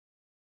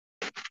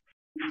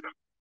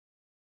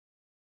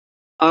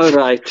All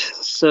right,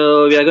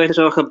 so we are going to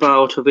talk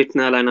about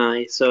Withnail and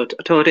I. So,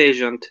 Third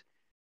Agent,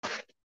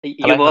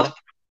 you Hello, hello.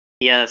 watched?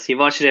 Yes, you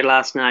watched it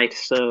last night.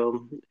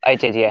 So, I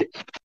did, yeah.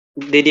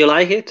 did you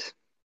like it?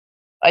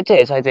 I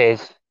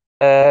did.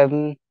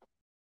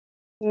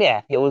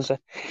 Yeah, it was.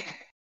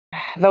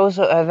 There was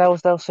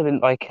something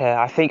like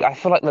I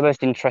feel like the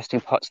most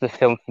interesting parts of the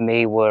film for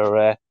me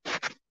were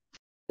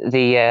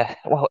the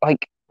well,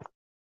 like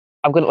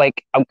I'm gonna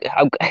like I'm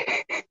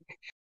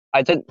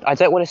I don't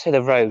want to say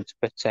the roads,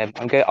 but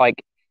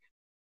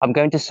I'm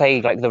going to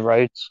say like the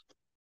roads.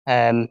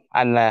 And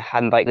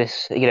like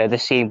this, the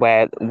scene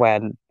where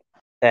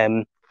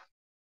um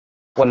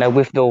when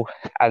Withnail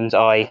and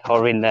I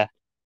are in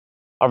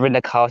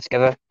the car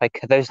together.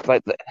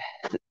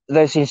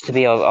 Those seems to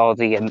be are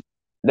the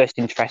most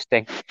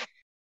interesting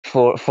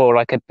for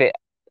like a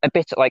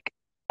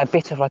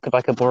bit of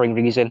like a boring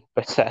reason,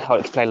 but I'll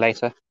explain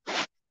later.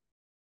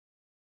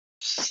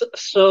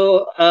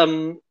 So,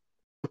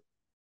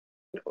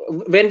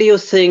 when do you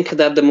think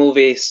that the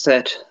movie is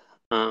set?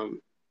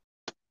 Um,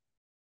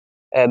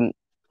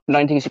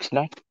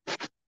 1969.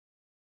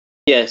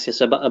 yes,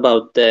 it's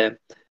about the.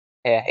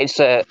 Yeah, it's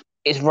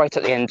right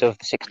at the end of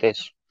the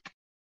 60s.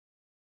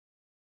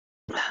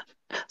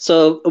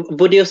 So,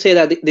 would you say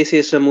that this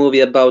is a movie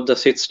about the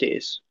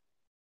 60s?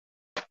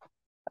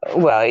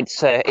 Well,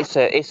 it's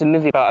a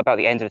movie about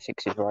the end of the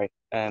 60s, right?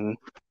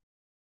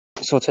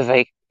 Sort of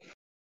a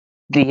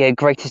the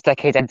greatest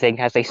decade ending,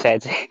 as they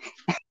said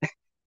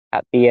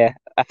at the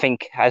I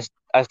think as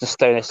the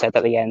stoner said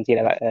at the end.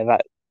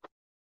 That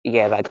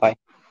yeah, that guy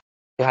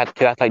who had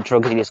like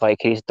drugs in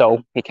his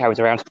doll he carries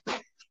around.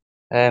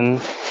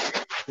 Um,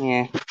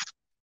 yeah,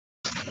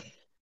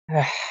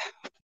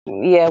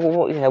 yeah.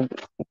 Well,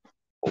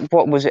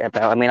 what was it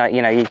about? I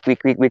mean, we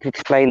could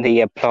explain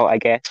the plot, I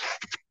guess.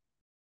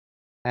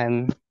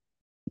 Um,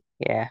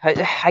 yeah,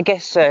 I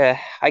guess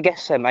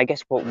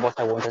what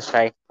I want to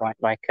say, right,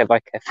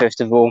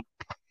 first of all,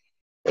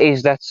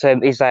 is that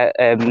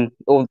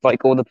all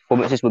the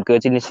performances were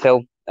good in this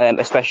film,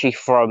 especially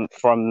from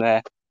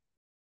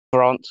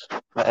Grant,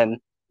 um,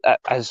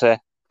 as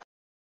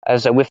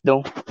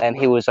Withnail, and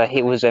he was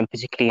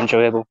particularly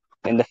enjoyable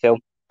in the film.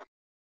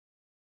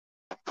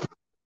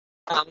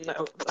 Um,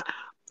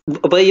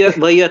 were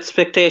your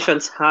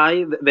expectations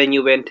high when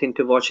you went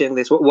into watching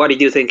this? What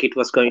did you think it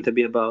was going to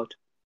be about?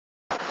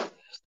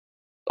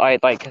 I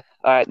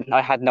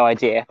had no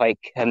idea.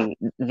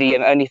 The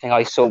only thing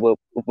I saw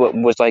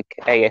was like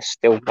a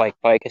still like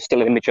a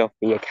still image of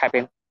the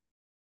cabin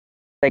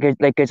they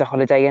go to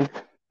holiday in.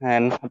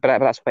 But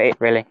that's about it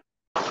really.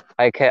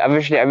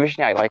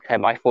 Originally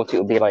I thought it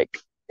would be like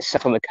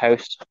set on the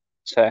coast.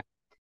 So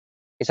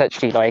it's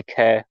actually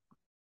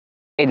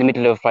in the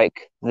middle of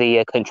like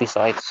the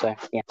countryside. So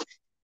yeah,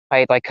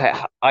 I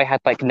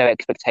had like no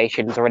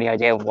expectations or any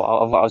idea of what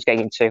I was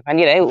getting into, and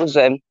it was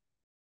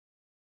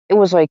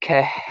like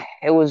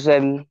it was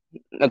a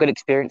good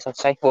experience, I'd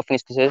say, all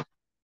things considered.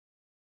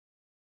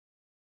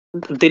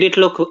 Did it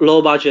look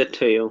low budget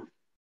to you?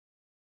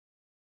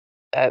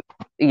 Uh,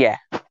 yeah,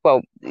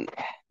 well,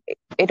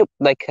 it looked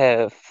like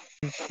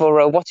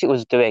for what it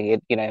was doing,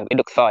 it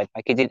looked fine.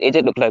 Like it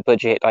did look low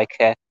budget,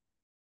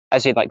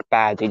 as in like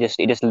bad. It just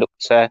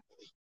looked,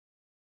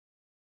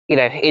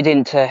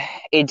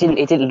 it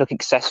didn't look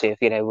excessive.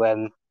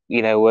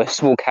 A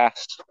small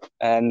cast.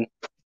 Um,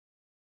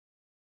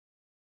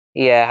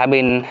 yeah, I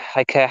mean,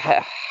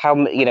 how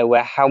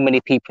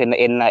many people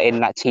in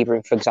that tea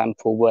room, for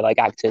example, were like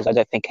actors? I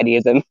don't think any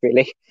of them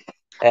really.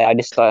 I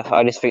just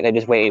think they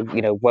just waited,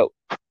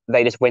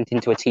 they just went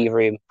into a tea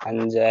room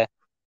and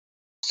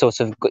sort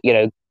of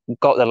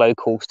got the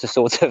locals to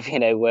sort of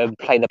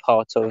play the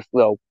part of,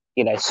 well,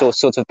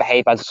 sort of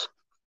behave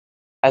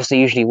as they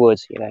usually would.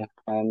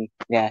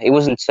 Yeah, it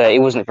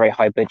wasn't very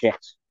high budget,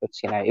 but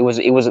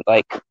it wasn't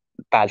like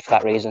bad for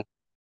that reason.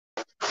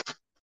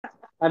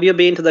 Have you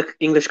been to the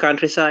English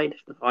countryside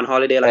on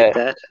holiday like Uh,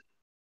 that?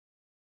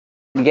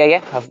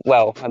 yeah,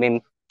 well, I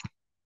mean,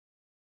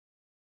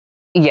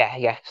 yeah,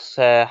 yes.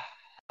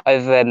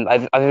 I've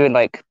even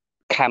like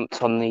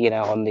camped on the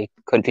on the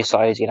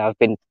countryside. I've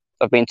been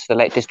to the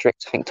Lake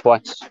District, I think,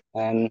 twice.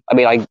 I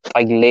mean,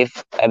 I live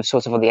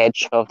sort of on the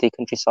edge of the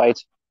countryside.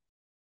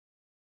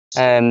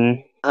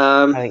 Um,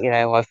 Um,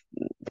 I've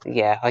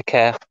yeah,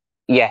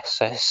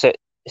 yes,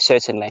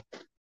 certainly.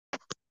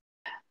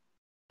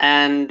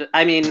 and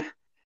I mean,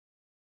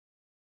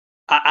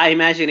 I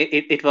imagine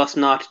it was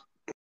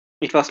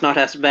not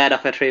as bad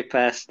of a trip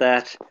as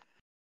that.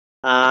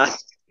 Uh,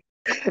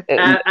 Uh,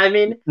 and I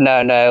mean,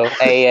 no,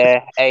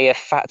 a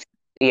fat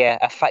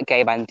a fat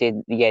gay man did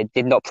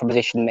not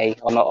proposition me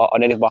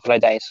on any of my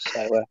holidays,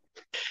 so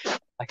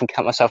I can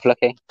count myself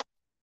lucky.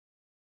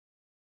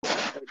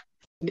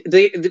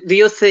 do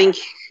you think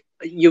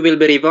you will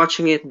be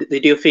rewatching it?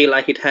 Did you feel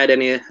like it had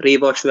any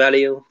rewatch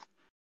value?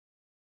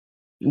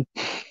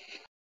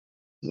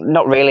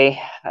 Not really.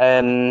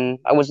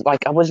 I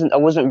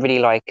wasn't really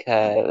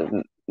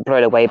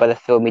blown away by the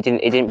film. It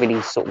didn't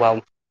really sort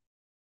well.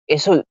 It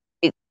sort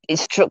it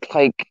struck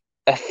like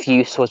a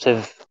few sort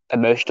of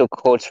emotional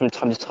chords from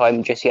time to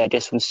time.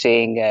 Just from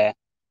seeing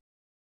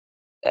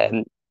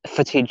um,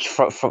 footage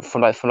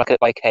from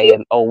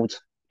a old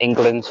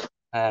England.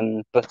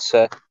 But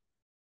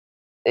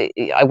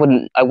I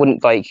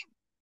wouldn't like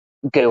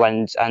go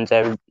and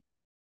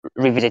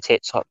revisit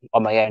it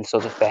on my own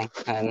sort of thing.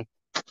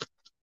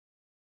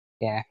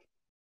 Yeah.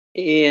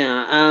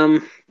 Yeah.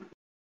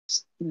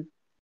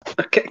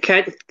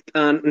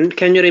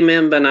 Can you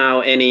remember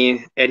now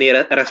any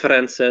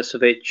references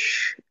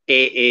which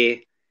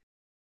AA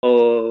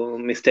or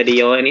Mr.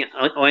 D or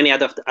any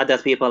other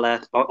people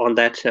on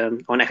that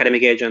on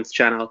Academic Agents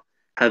channel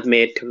have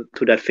made to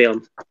that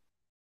film?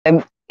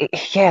 Um,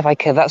 yeah,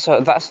 like that's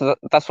what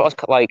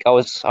I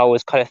was I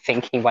was kind of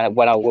thinking when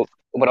I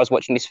was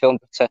watching this film,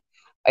 but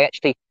I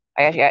actually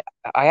I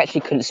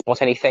actually couldn't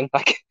spot anything.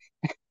 Like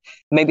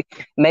maybe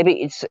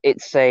it's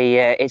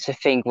a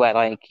thing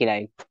where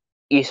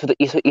you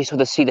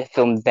sort of see the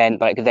film, then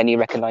you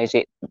recognize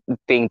it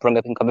being brought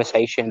up in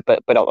conversation, but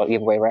not like the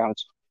other way around.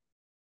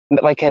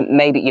 But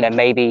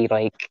maybe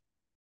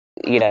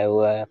you know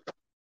uh,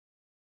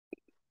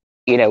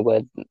 you know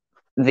uh,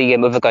 the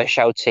other guy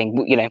shouting,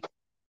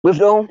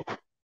 Withnail.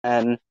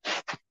 Um,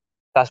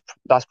 that's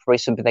probably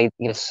something they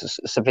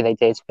something they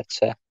did,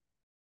 but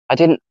I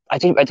didn't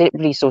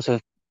really sort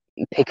of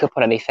pick up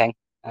on anything.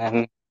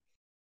 Um,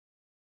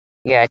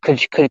 yeah,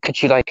 could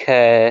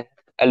you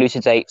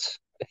elucidate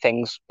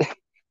things?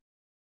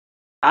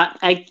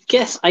 I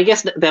guess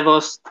there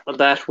was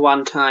that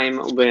one time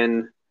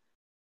when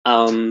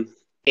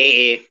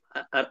AA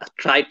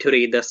tried to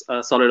read this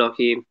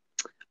soliloquy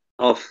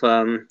of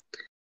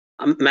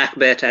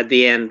Macbeth at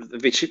the end,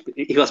 which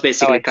he was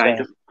Oh, basically I trying see.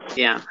 to,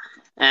 yeah.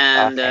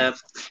 And Okay.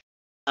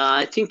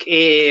 I think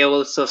AA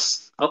also,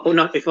 oh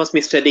no, it was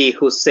Mr. D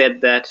who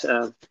said that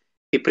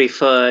he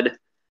preferred,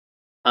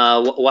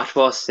 what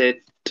was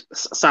it,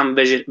 some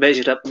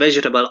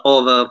vegetable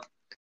over,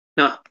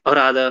 no, or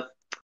rather,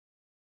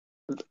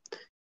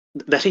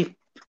 that he,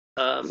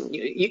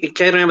 you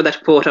can remember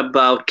that quote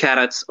about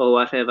carrots or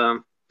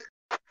whatever.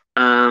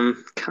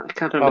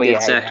 Can't remember Oh the yeah,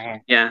 exact, yeah,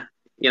 yeah,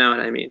 you know what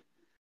I mean.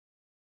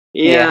 yeah.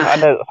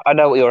 Yeah, I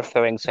know what you're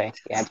referring to.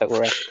 Yeah, don't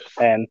worry.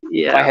 Um,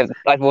 yeah.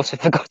 I've also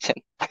forgotten.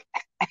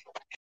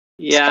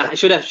 Yeah, I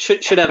should have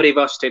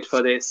rewatched it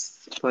for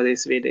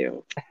this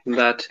video,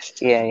 but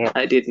Yeah, yeah.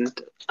 I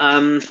didn't.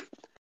 Um,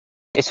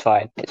 It's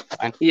fine. It's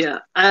fine. yeah.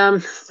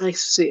 I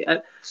see.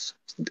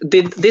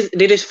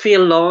 Did it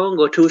feel long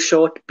or too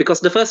short?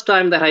 Because the first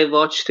time that I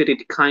watched it,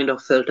 it kind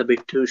of felt a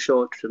bit too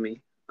short to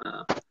me.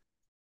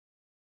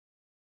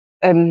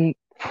 Um,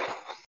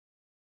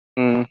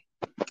 mm,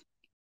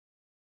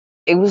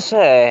 it was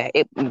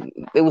it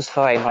was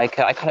fine. I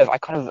kind of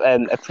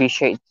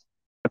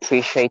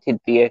appreciated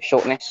the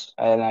shortness.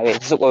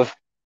 It sort of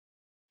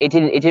it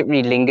didn't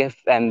really linger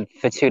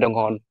for too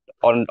long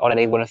on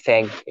any one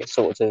thing. It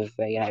sort of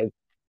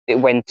it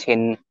went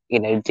in,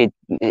 it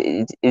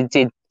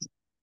did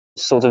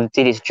sort of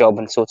did its job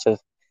and sort of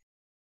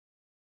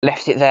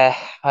left it there.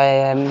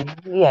 I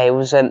yeah, it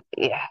was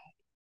yeah,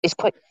 it's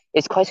quite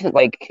it's quite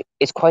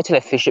an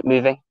efficient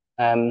movie.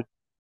 That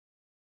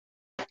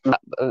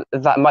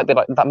might be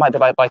like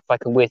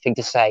a weird thing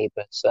to say,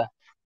 but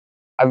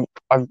I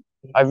I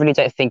I really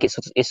don't think it's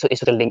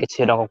sort of lingered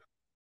too long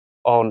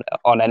on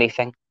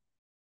anything.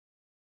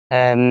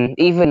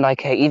 Even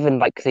like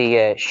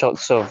the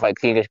shots of like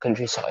the English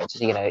countryside,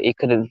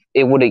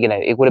 it would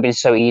have been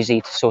so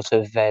easy to sort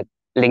of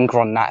linger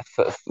on that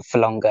for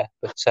longer,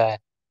 but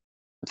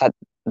that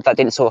that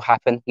didn't sort of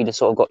happen. You just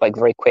sort of got like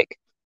very quick,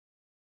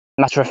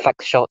 matter of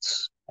fact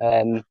shots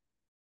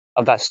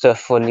of that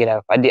stuff, and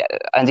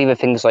even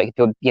things like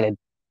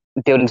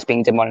buildings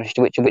being demolished,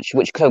 which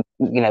could have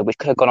which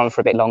could have gone on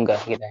for a bit longer,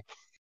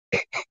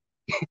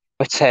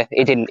 but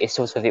it didn't.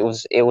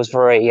 It was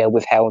very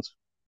withheld.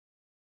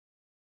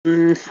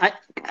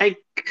 I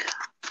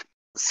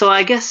so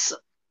I guess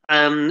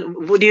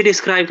would you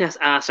describe it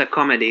as a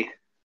comedy?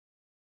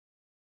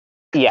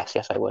 Yes,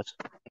 yes, I would.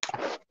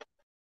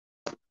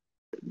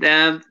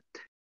 Um,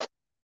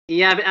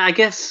 yeah, I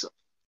guess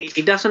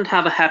it doesn't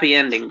have a happy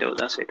ending, though,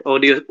 does it? Or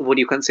would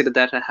you consider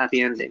that a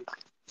happy ending?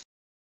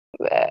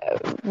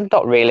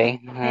 Not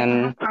really.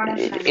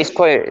 It's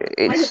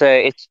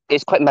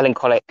quite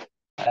melancholic.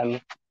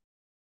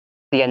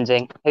 The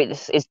ending.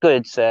 It's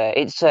good.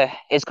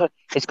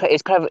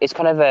 It's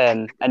kind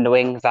of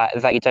annoying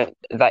that you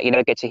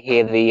don't get to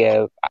hear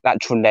the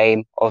actual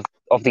name of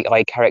the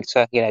eye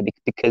character.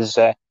 Because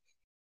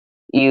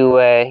you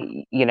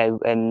you know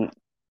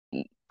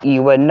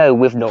you know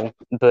Withnail,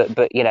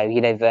 but you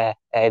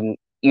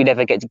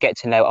never get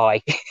to know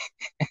I.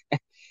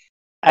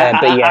 I,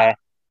 But I, I, yeah,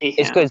 it's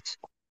yeah, good.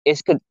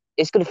 It's good.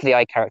 It's good for the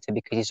eye character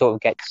because he sort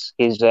of gets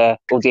his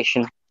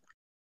audition.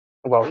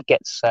 Well, he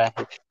gets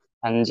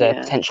and yeah.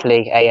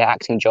 potentially a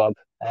acting job.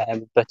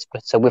 But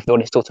with all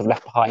this sort of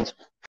left behind.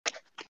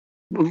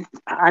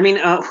 I mean,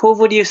 who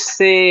would you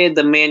say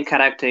the main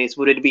character is?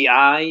 Would it be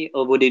I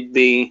or would it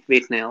be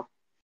Withnail?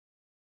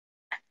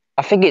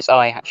 I think it's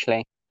I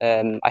actually.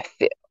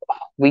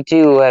 We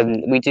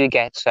do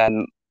get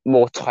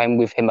more time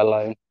with him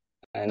alone.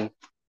 And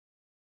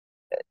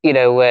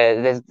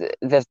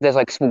there's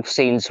like small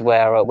scenes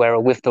where a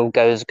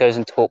Withnail goes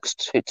and talks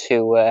to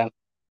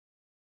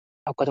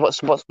oh God,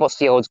 what's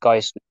the old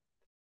guy's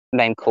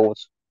name called?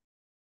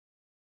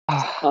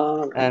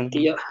 Uh, um,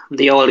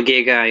 the old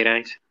gay guy,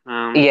 right?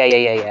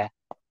 yeah.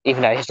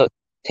 Even though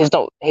he's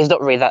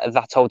not really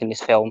that old in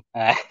this film,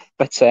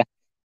 but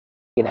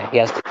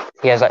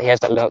he has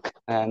that look.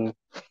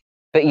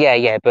 But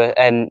yeah, but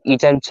you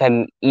don't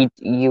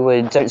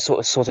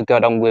sort of go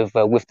along with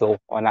Thor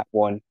on that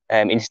one.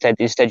 Instead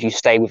you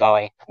stay with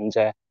I, and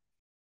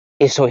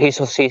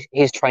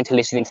he's trying to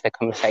listen into the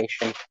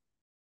conversation.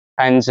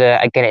 And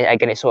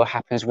again, it sort of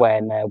happens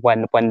when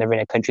they're in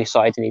a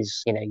countryside,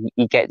 and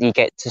you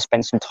get to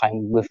spend some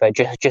time with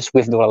just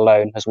with Thor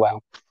alone as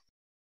well.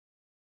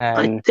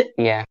 I th-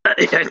 Yeah.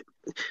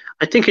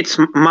 I think it's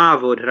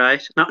Marwood,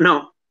 right?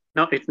 No.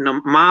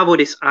 Marwood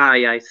is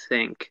I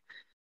think.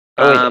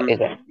 Oh, is it? Is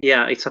it?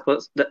 Yeah, it's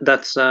supposed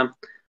that's I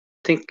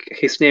think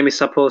his name is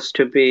supposed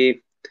to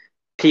be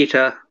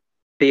Peter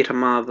Peter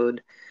Marwood,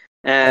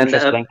 and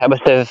Interesting.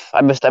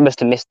 I must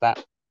have missed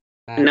that.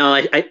 no,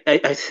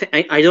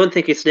 I don't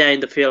think it's there in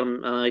the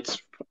film. It's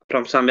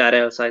from somewhere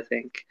else, I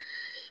think.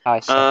 I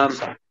see. I Um,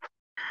 see.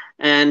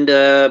 and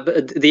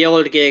the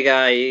old gay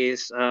guy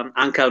is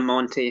Uncle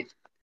Monty.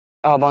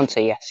 Oh,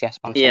 Monty. Yes, yes,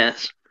 Monty.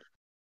 Yes.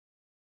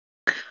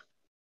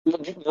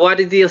 What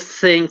did you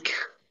think?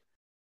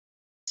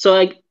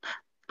 So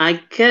I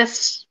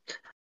guess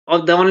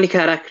of the only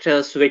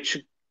characters which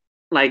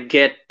like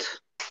get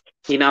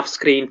enough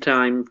screen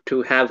time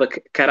to have a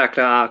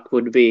character arc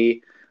would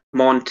be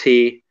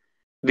Monty,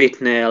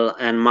 Withnail,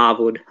 and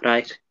Marwood,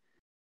 right?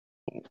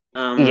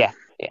 Um, Yeah.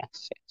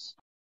 Yes. Yes.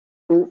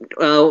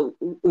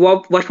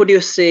 what would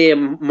you say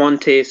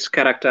Monty's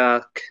character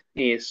arc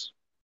is?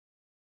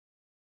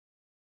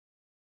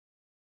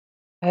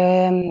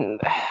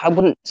 I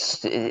wouldn't.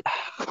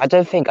 I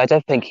don't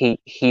think he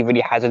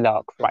really has an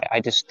arc, right? I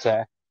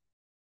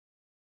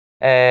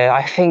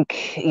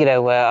think a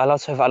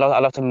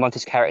lot of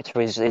Monty's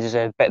character is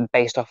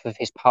based off of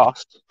his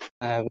past.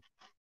 Um,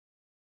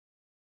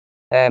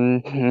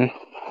 hmm,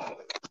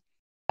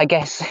 I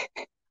guess,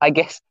 I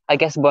guess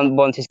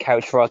Monty's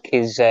character arc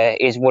is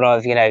one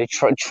of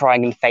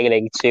trying and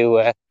failing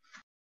to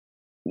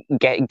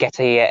get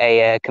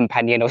a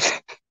companion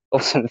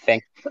or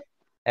something.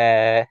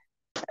 Uh,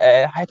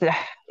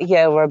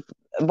 yeah,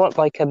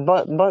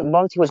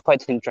 Monty was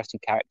quite an interesting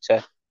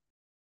character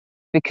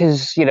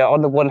because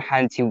on the one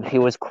hand he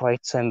was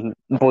quite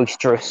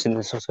boisterous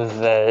and sort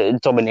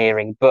of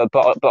domineering, but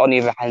on the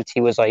other hand he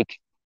was like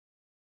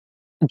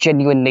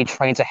genuinely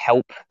trying to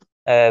help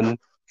um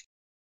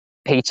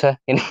Peter,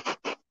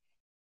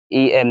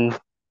 he, and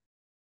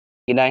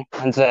when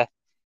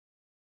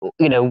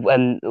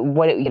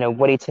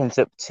he turns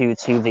up to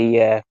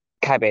the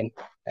cabin,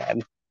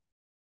 um,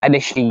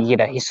 initially you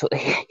know he sort of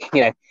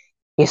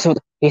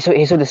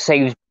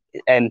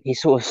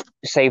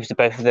saves the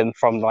both of them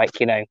from like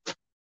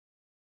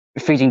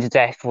freezing to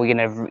death, or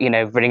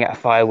running out of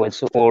firewood,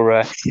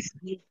 or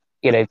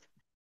you know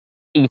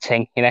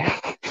eating, you know.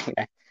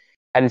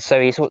 And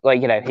so he's sort of like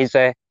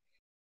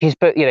he's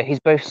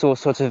both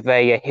sort of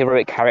a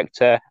heroic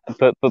character,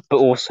 but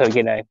also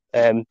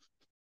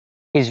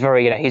he's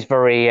very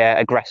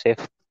aggressive.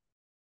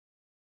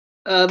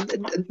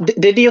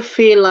 Did you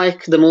feel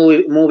like the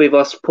movie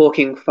was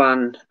poking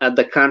fun at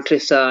the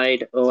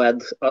countryside or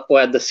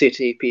at the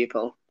city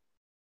people?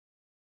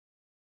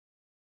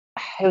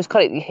 It was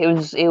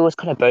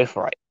kind of both,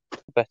 right?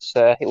 But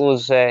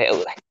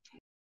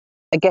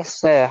I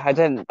guess I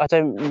don't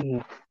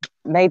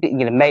maybe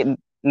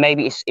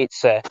maybe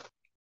it's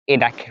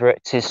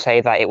inaccurate to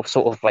say that it was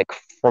sort of like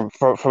from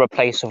a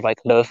place of like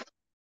love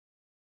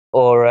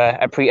or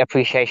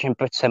appreciation,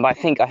 but I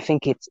think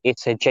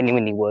it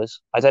genuinely was.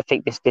 I don't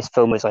think this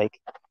film was like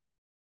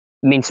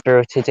mean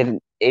spirited in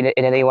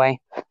any way.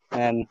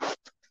 Um,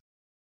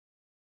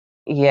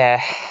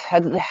 yeah,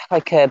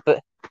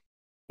 but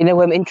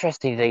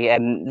interestingly,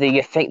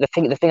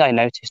 the thing I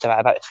noticed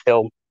about this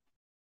film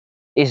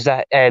is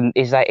that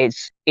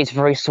it's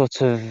very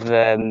sort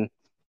of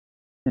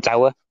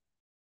dour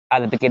at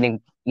the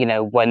beginning.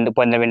 When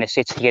they're in a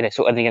city,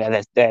 sort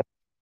of they're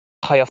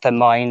high off their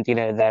mind.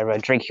 They're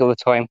drinking all the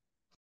time,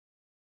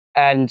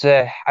 and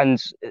the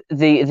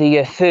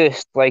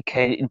first like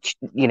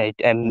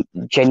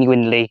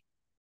genuinely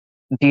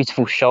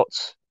beautiful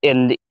shots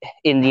in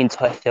the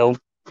entire film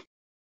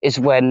is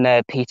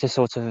when Peter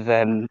sort of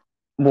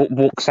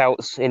walks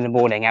out in the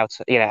morning, out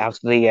of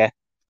the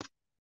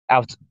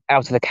out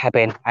of the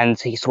cabin, and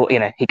he sort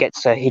he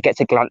gets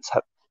a glance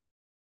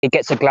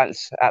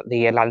at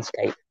the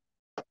landscape,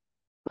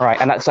 right?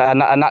 And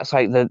that's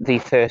like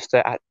the first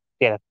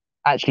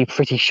actually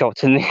pretty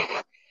shot in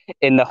the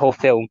in the whole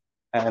film.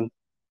 Um,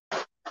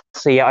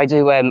 so yeah, I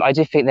do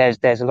think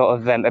there's a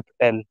lot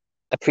of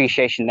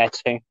appreciation there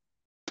too.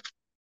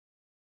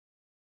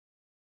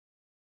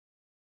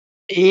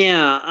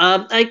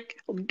 Yeah,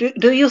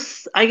 do you?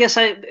 I guess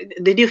I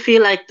did. You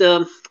feel like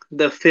the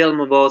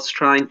film was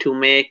trying to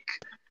make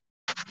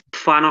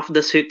fun of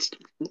the Sith.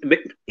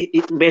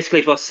 Basically,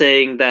 it was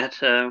saying that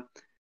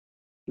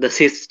the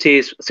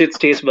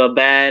Sith were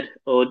bad,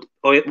 or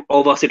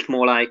was it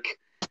more like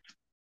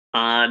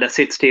the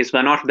Sith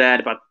were not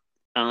bad, but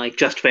it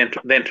just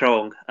went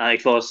wrong.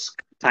 It was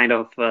kind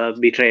of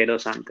betrayed or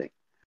something.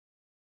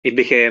 It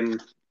became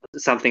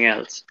something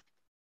else.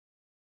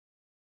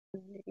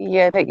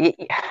 Yeah,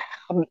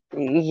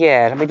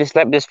 yeah. Let me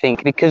just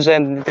think because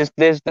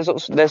there's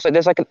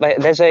like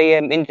there's a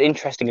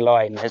interesting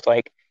line. There's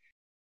like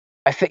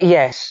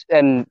yes,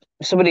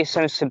 somebody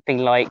says something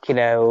like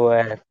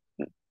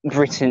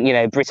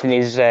Britain, Britain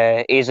is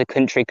a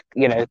country,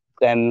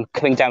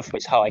 coming down from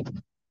its high.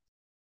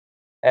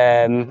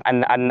 And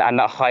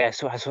that high has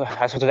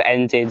sort of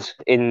ended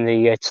in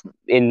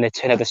the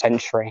turn of the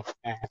century.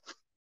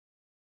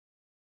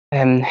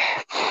 Um,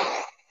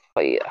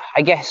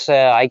 I guess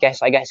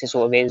it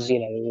sort of is,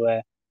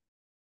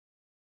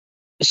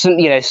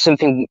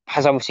 something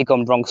has obviously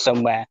gone wrong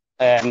somewhere.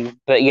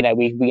 But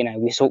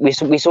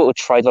we sort of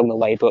tried along the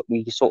way, but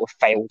we sort of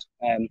failed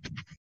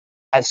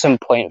at some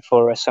point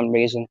for some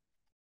reason.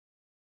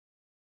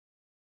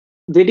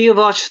 Did you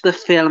watch the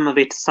film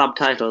with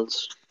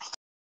subtitles?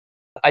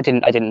 I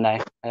didn't know.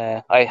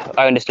 I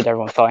understood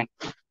everyone fine.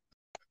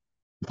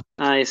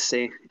 I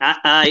see.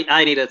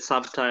 I needed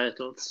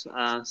subtitles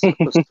for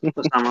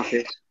some of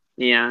it.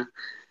 Yeah.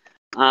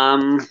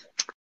 Um.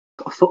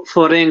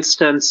 For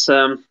instance,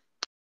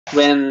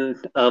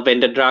 when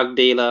the drug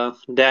dealer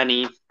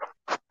Danny,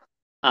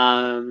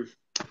 um,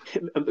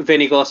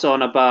 when he goes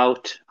on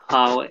about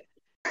how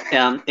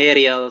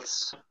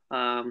Ariel's,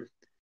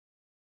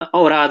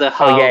 or rather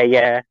Oh yeah, how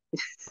yeah.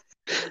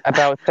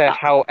 About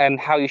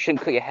how you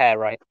shouldn't cut your hair,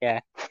 right? Yeah.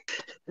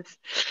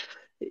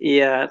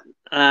 yeah,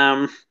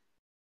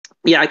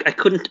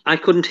 I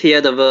couldn't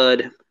hear the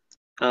word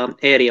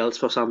Ariels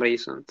for some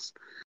reasons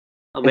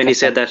when he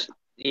said Interesting.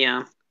 that.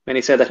 Yeah, when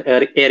he said that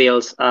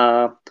Ariels,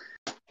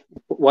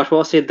 what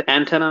was it, the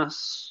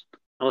antennas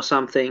or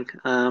something?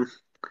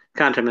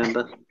 Can't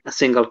remember a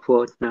single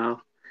quote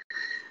now.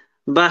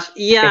 But It's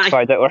yeah,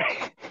 fine, don't worry.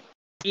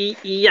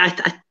 yeah,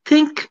 I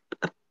think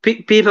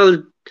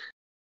people.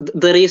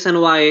 The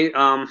reason why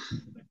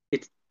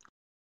it's,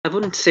 I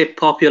wouldn't say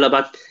popular,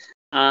 but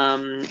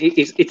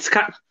it's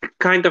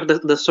kind of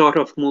the sort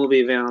of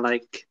movie where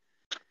like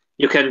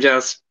you can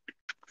just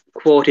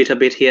quote it a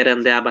bit here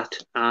and there, but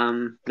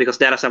because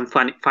there are some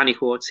funny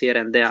quotes here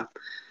and there.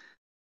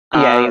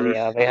 Yeah,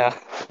 yeah, Um, they are.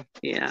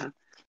 yeah.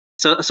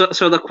 So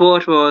the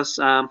quote was,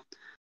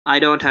 "I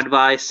don't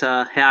advise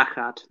a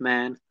haircut,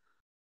 man.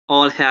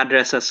 All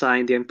hairdressers are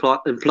in the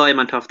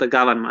employment of the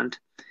government.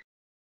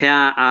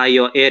 Here are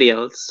your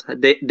aerials.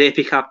 They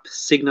pick up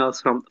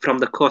signals from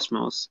the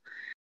cosmos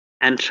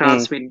and Mm.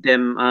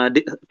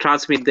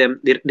 transmit them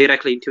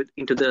directly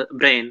into the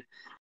brain.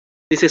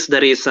 This is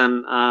the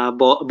reason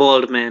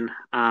bald men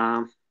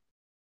are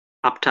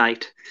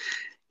uptight."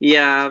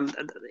 Yeah,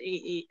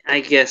 I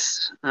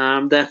guess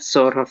that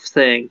sort of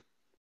thing.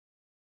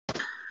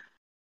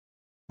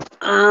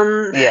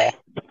 Um, Yeah,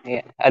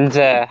 yeah, and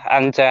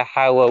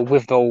how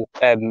Withnail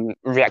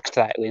reacts to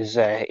that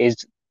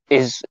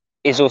is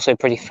is also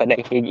pretty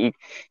funny.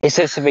 He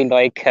says something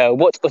like,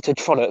 "What utter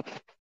trollop?"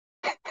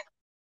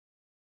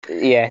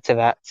 Yeah, to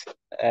that,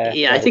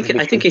 yeah, I think he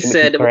which was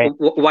said great.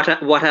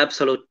 what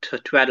absolute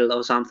twaddle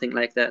or something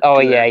like that Oh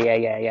to yeah, that. yeah,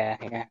 yeah, yeah,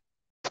 yeah,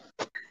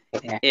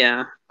 yeah.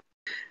 Yeah.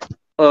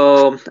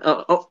 When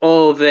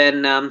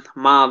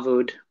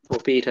Marwood or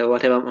Peter,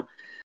 whatever,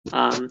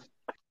 um,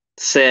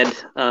 said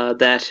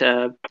that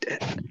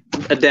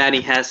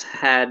Danny has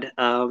had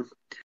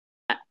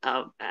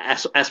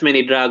as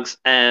many drugs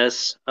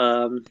as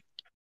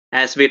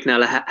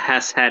Withnail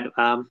has had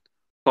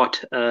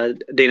hot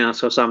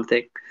dinners or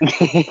something.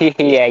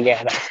 Yeah,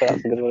 yeah. That's a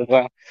good one as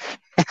well.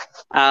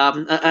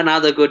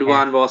 Another good Yeah.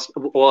 one was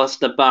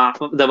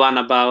the one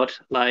about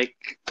like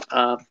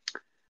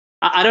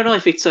I don't know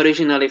if it's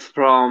originally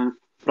from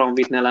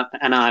Withnail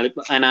and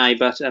I,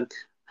 but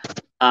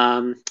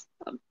um,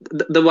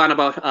 the one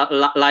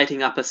about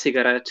lighting up a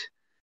cigarette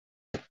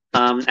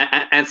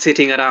and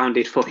sitting around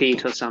it for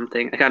heat or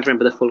something. I can't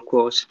remember the full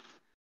quote.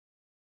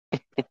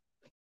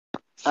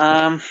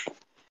 Um,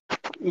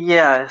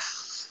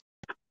 yes.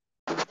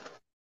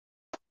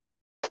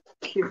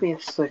 Give me a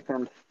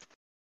second.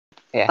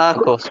 Yeah, Uh, of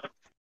course.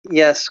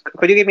 yes.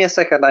 Could you give me a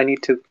second? I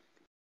need to.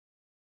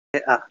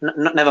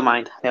 Never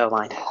mind. Never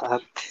mind.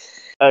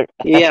 Okay.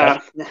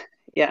 Yeah.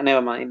 Yeah.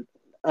 Never mind.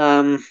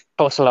 Um.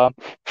 False alarm.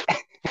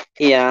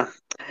 Yeah.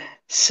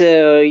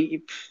 So.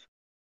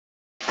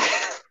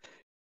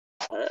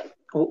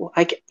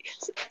 I,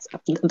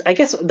 I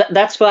guess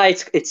that's why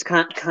it's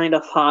kind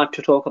of hard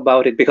to talk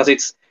about it because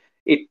it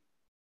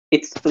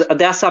it's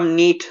there's some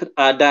neat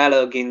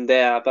dialogue in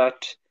there,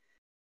 but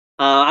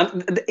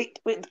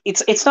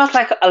it's not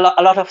like a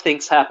lot of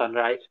things happen,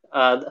 right?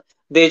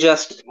 They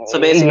just so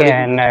Yeah, basically,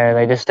 no,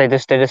 they just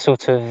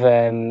sort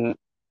of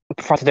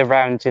trotted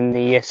around in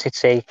the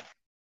city.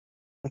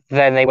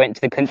 Then they went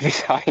to the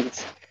countryside,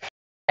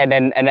 and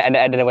then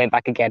they went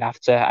back again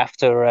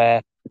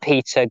after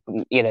Peter,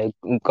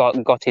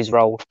 got his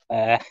role.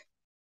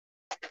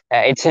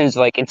 In terms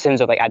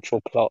of like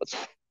actual plot.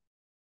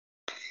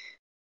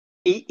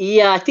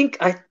 Yeah, I think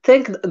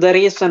the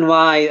reason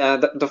why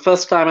the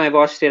first time I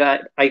watched it,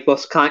 I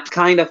was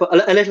kind of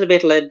a little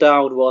bit let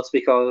down was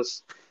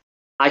because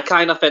I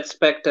kind of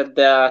expected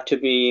there to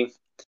be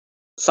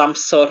some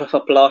sort of a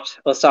plot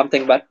or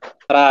something, but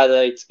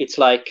rather it's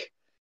like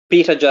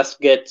Peter just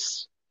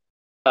gets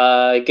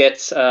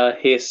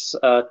his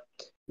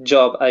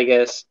job, I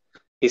guess,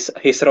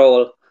 his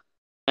role,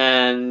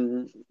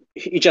 and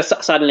he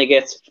just suddenly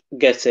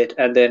gets it,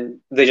 and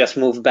then they just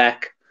move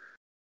back,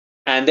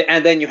 and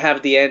then you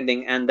have the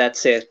ending, and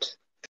that's it.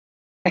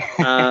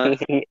 Uh,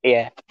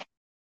 Yeah,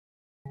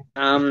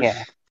 um,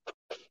 yeah.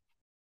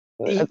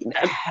 y-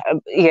 uh,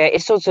 Yeah,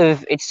 it's sort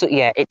of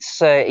yeah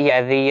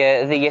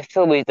the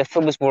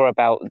film is more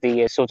about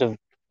the sort of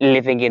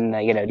living in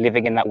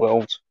that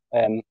world.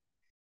 Um,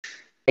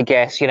 I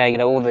guess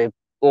all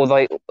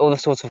the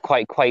sorts of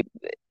quite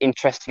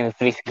interesting and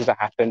funny things that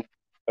happen.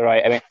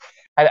 Right. I mean,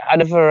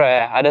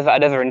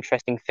 another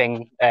interesting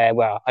thing.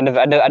 Well,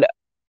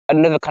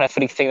 another kind of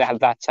funny thing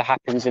that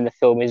happens in the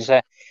film is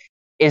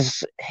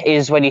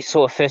when you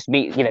sort of first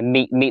meet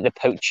the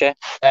poacher.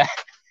 Uh,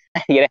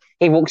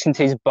 he walks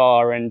into his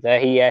bar and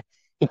he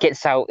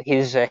gets out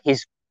his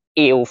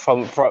eel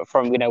from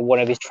one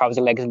of his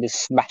trouser legs and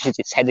just smashes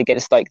its head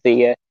against like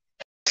the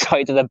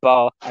side of the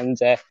bar and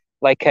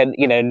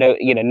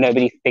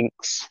nobody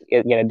thinks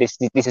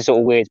this is sort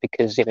of weird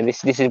because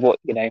this is what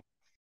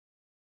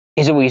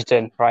he's always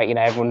done, right?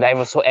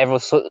 Everyone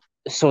sort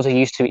of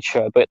used to each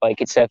other, but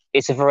like it's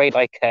a very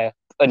like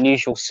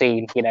unusual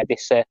scene.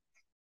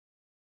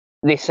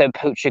 This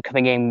poacher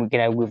coming in,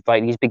 with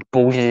like these big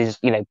bulges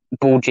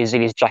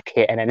in his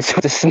jacket, and then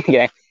sort of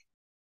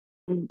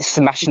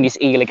smashing his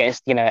eel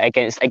against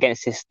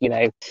this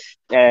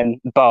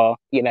bar,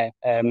 and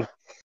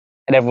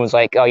everyone's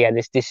like, oh yeah,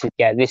 this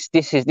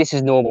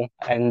is normal,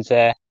 and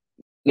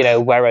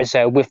whereas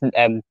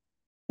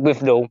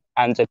with Null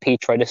and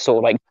Peter are just sort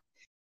of like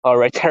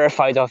are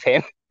terrified of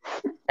him,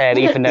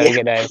 even though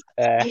yeah,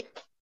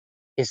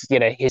 his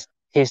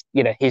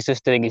he's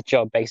just doing his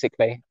job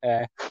basically.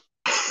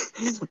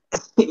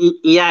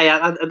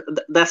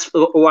 that's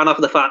one of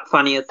the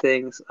funnier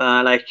things,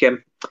 like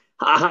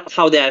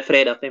how they're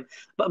afraid of him.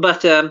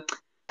 But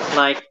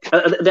like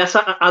there's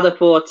other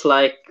parts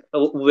like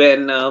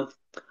when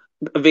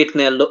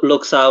Withnail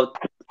looks out,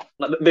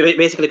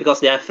 basically because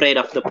they're afraid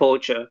of the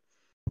poacher.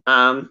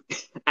 Um,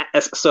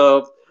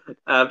 so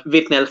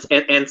Withnail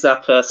ends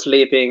up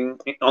sleeping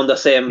on the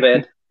same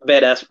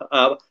bed as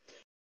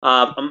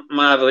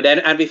Marwood,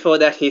 and before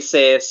that he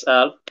says,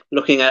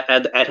 looking at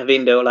a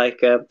window,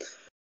 like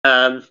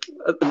um,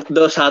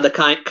 those are the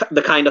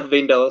kind of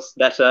windows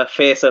that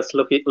faces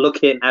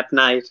look in at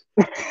night.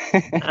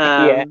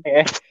 Yeah, Um,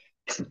 yeah.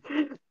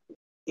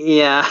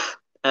 yeah,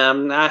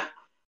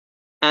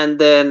 and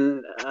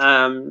then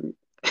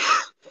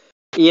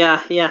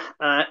yeah,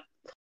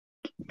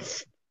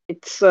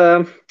 it's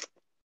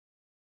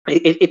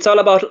it's all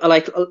about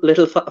like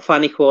little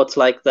funny quotes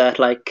like that,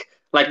 like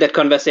that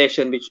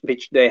conversation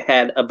which they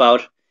had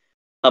about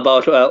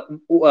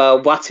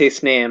what's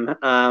his name,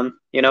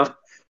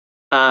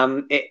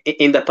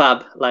 in the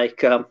pub,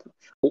 like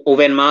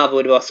when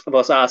Marwood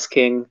was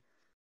asking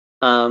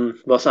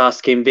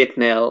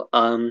Withnail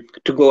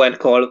to go and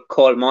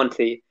call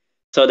Monty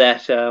so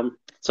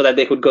that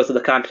they could go to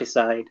the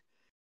countryside.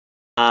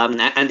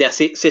 And they're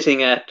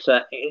sitting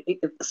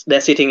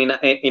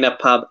in a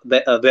pub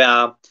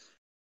where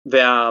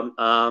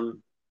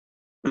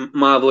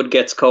Marwood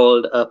gets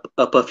called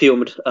a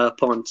perfumed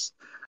Ponce.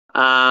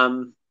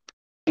 Um,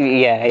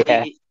 Yeah,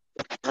 yeah.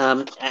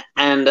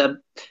 and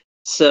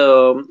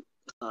so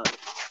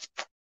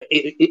do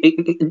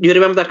you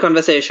remember that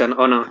conversation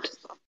or not?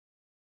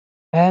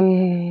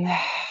 Um,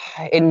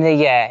 in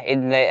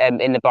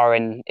the bar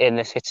in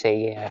the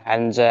city, yeah,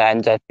 and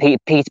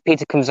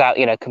Peter comes out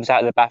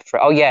of the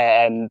bathroom. Oh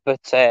yeah,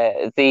 but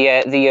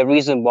the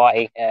reason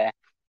why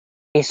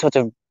he's sort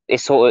of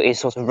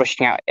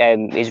rushing out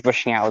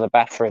of the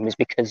bathroom is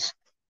because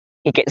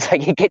he gets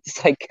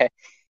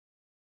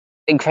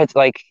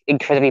like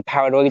incredibly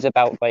paranoid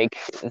about like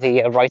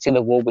the writing on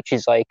the wall, which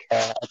is like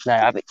I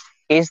don't know,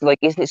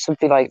 isn't it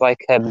something about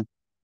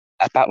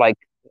like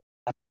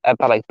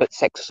about like butt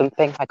sex or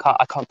something? I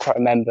can't quite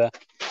remember.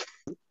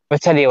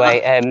 But Uh,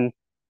 anyway,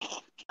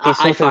 he's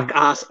I sort of fuck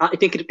ass. I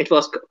think it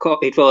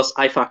was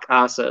I fuck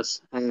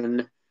asses,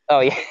 and oh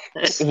yeah,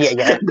 yeah,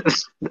 yeah,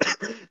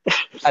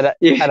 and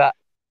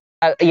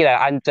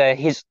yeah, and and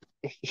his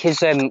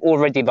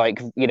already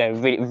like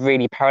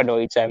really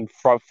paranoid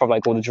from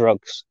like all the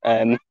drugs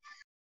and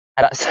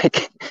that's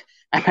like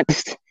and that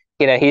just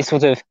he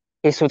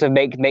sort of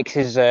makes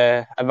his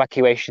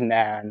evacuation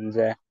there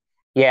and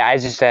yeah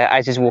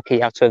as he's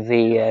walking out of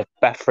the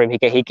bathroom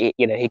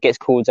he gets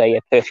called a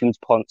perfumed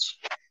ponce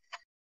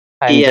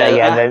and yeah,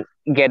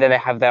 then they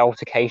have their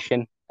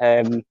altercation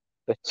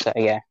but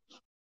yeah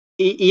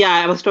yeah.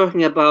 I was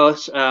talking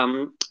about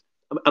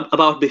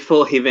about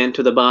before he went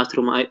to the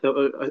bathroom.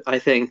 I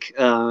think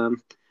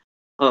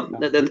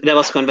there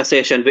was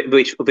conversation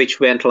which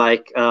went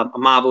like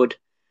Mahmoud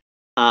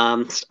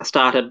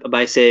started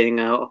by saying,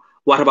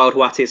 "What about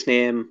what's his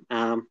name?"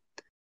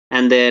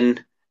 And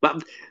then,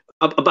 but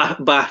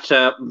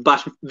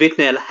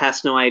Withnail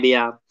has no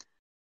idea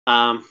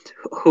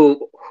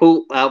who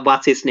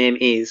what's his name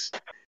is.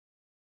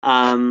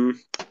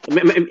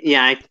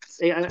 Yeah,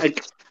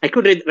 I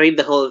could read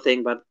the whole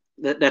thing, but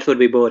that would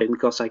be boring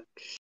because like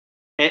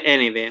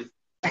anyway.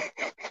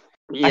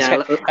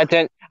 Yeah, I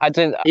don't. I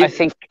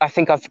think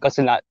I've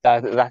forgotten that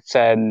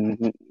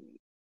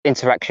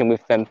interaction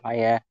with them.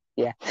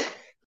 Yeah.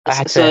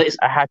 so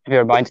I had to be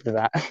reminded of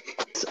that.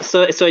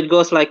 so it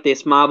goes like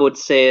this. Mahmoud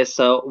says,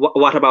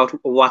 "What about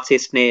what's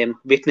his name?"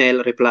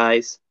 Withnail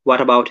replies,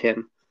 "What about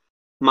him?"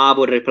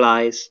 Mahmoud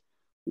replies,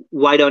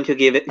 "Why don't you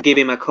give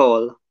him a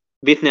call?"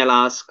 Withnail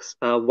asks,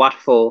 "What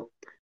for?"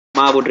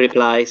 Mahmoud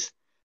replies,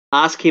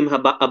 "Ask him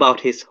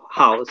about his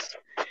house."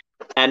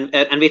 And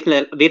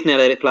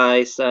Withnail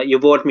replies, "You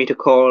want me to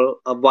call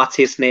what's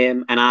his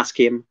name and ask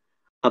him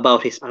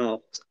about his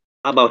house?"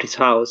 About his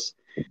house.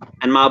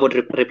 And Mahmoud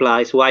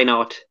replies, "Why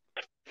not?"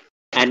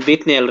 And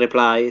Withnail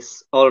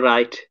replies, "All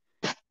right.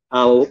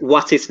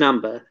 What's his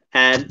number?"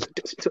 And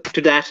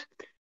to that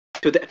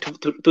to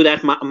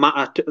that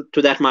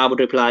Mahmoud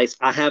replies,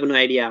 "I have no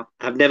idea.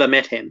 I've never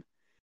met him."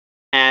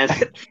 And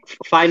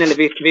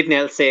finally,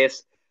 Withnail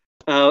says,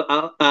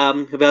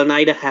 "Well,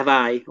 neither have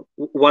I.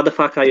 What the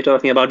fuck are you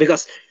talking about?"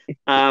 Because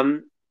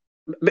um,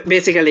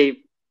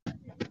 basically,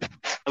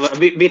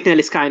 Withnail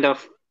is kind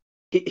of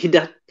he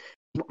does.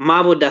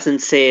 Mahmoud doesn't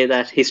say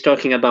that he's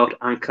talking about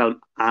Uncle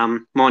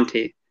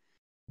Monty.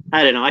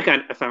 I don't know. I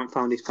found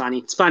it funny.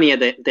 It's funny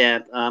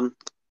that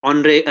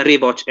on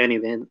rewatch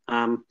anyway.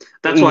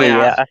 That's why I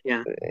asked.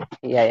 Yeah,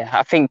 Yeah. yeah.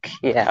 I think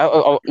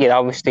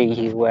obviously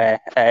you were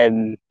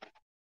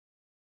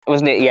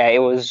wasn't it? Yeah, it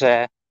was.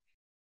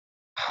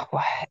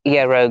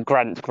 Yeah,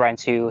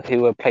 Grant who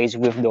plays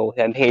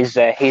Withnail. His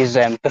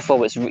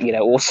performance,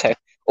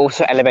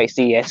 also elevates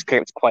the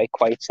script quite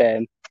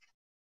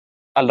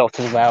a lot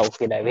as well.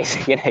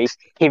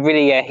 He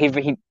really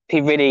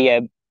he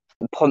really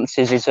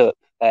ponces it up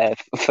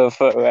for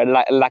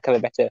lack of a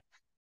better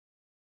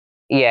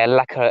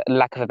lack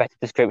of a better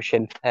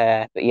description.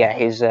 But yeah,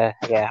 his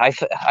I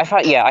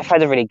found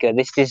it really good.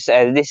 This is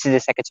the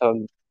second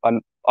time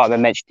I'm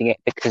mentioning it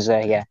because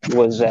it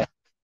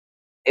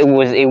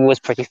was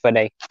pretty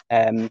funny.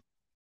 Um,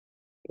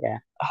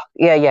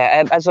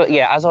 as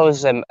I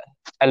was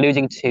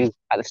alluding to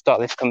at the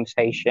start of this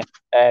conversation,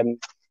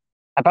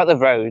 about the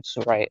roads,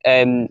 right?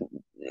 The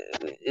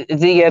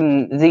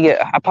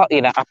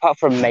apart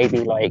from maybe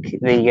like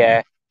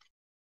the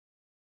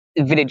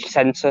village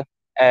centre,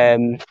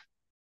 um,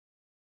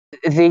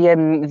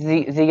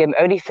 the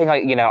only thing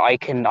I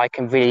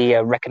can really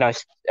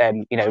recognize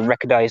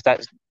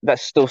that's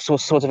still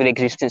sort of in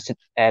existence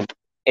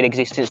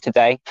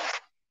today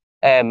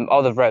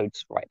are the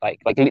roads, right?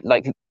 Like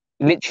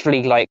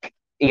literally like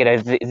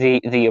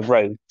the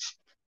roads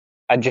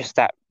and just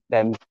that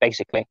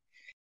basically.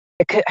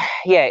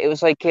 Yeah, it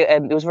was like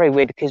it was very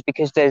weird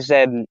because there's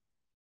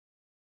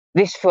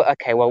this for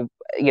okay, well,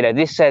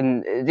 this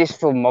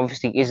film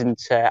obviously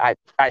isn't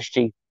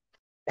actually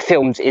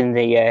filmed in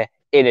the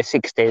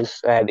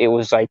 60s. It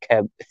was like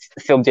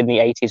filmed in the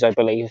 80s, I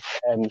believe.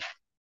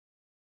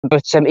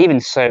 But even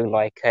so,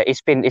 like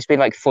it's been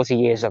like 40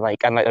 years, and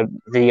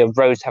the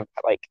roads have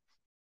like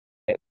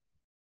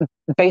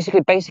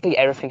basically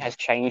everything has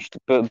changed,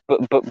 but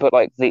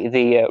like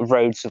the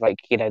roads, like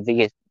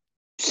the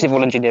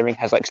civil engineering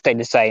has like stayed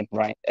the same,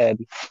 right?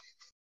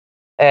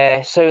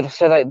 So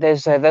like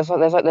there's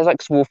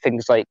like small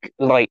things like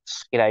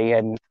lights,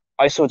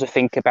 I sort of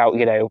think about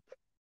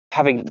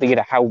having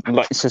how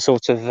lights are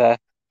sort of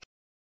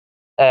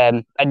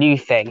a new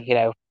thing,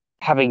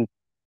 having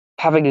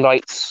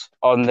lights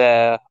on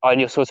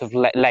your sort of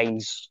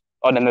lanes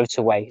on a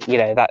motorway,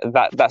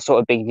 that sort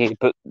of being new,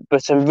 but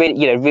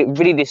really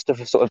really this stuff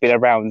has sort of been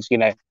around,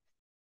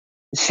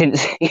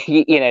 since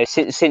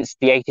since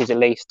the 80s at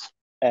least.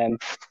 Um,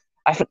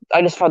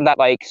 I just found that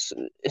like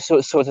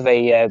sort of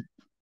a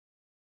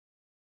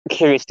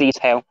curious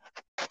detail,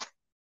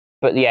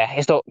 but yeah,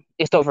 it's not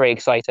very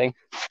exciting.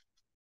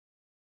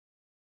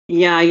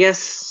 Yeah, I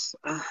guess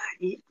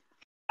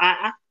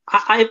I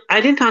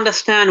didn't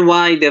understand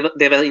why they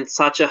were in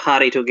such a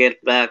hurry to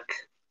get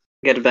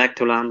back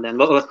to London.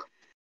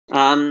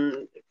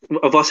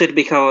 Was it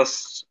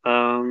because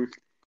um,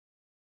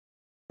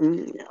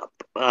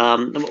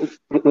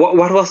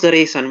 what was the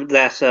reason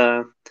that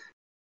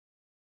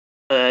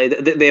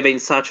they were in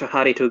such a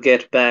hurry to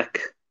get back?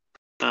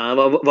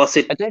 Was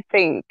it? I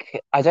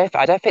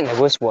don't think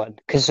there was one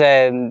because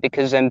Peter,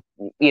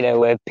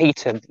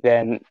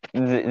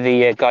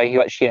 the guy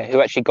who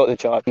actually got the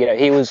job,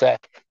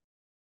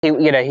 he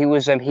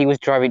was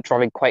driving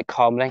quite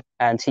calmly,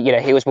 and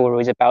he was more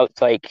worried about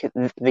like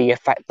the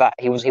fact that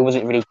he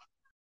wasn't really,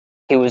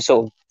 he was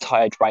sort of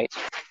tired, right?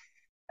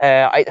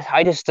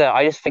 I just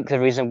think the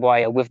reason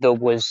why Withnail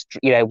was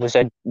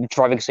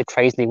driving so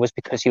crazily was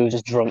because he was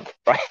just drunk,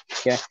 right?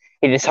 Yeah,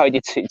 he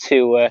decided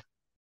to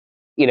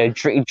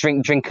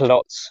drink a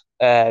lot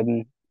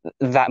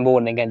that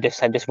morning and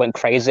just went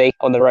crazy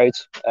on the road.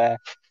 I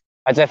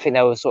don't think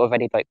there was sort of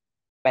any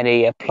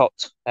plot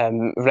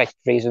related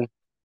reason.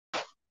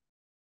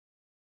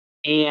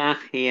 Yeah.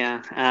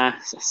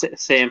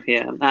 Same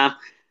here.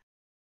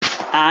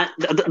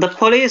 The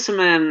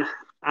policemen,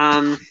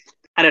 I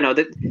don't know.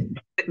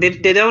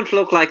 They don't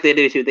look like they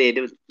do today,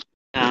 did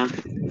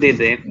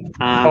they?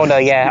 Oh no,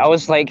 yeah. I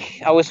was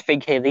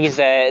thinking these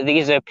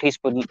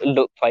policemen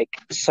look like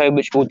so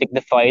much more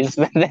dignified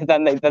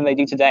than they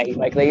do today.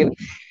 Like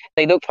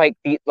they look like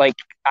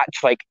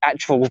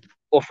actual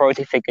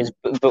authority figures,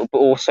 but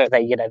also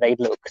they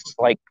look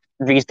like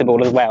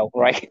reasonable as well,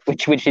 right?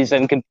 Which is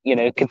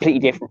completely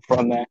different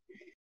from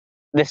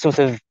the sort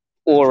of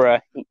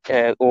aura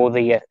or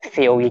the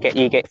feel you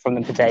get from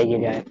them today.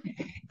 Yeah.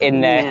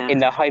 In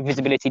the high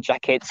visibility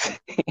jackets.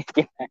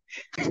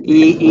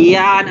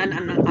 Yeah,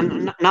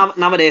 and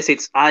nowadays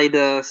it's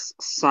either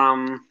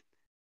some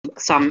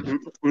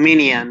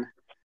minion,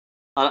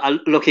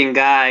 looking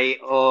guy,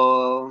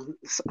 or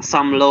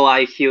some low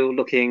IQ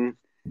looking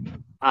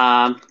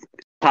um,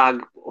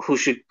 thug who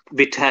should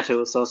be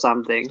tattoos or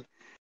something.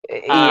 Uh,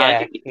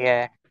 Yeah,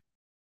 yeah.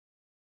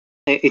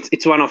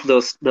 it's one of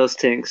those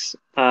things.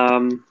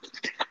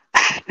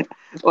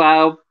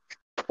 Well,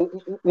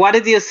 what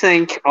did you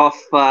think of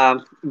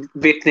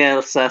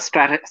Withnail's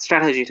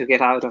strategy to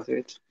get out of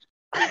it?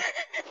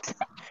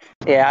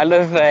 Yeah, I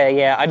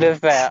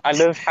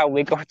love how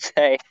we got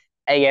a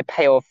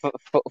payoff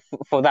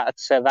for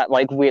that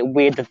like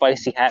weird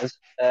device he has.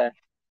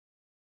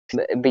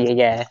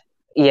 But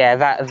yeah,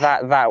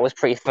 that was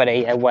pretty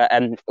funny.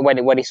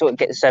 When he sort of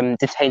gets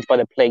detained by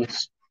the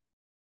police,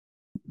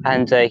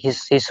 and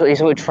he's sort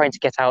of trying to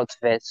get out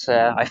of it.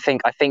 I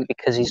think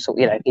because he's sort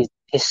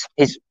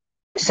he's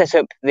set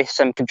up this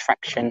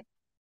contraction.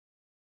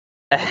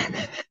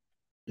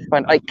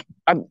 When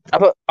I'm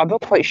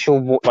not quite sure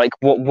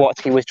what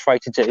he was trying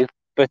to do,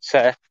 but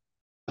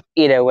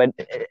and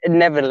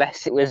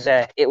nevertheless, it was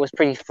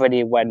pretty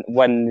funny when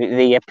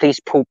the police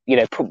pull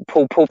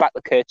back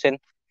the curtain,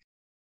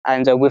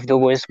 and Withnail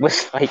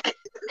was like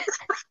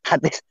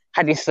had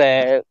this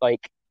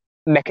like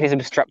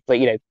mechanism strapped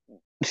to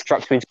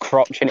his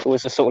crotch, and it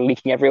was just sort of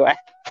leaking everywhere.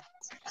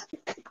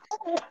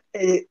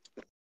 Uh,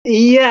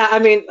 yeah, I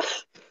mean,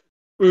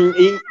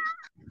 mm,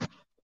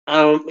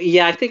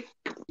 yeah, I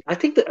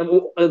think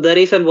the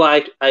reason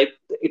why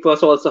it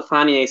was also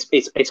funny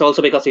it's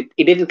also because it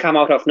didn't come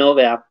out of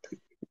nowhere.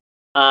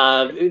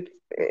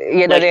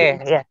 Yeah, no, Like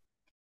yeah.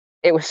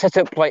 It was set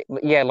up right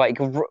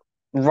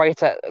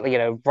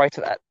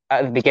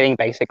at the beginning,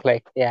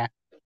 basically. Yeah.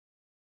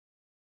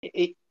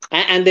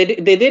 and they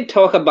did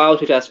talk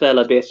about it as well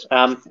a bit.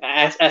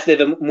 As they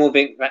were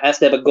moving, as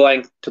they were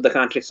going to the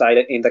countryside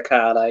in the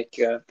car, like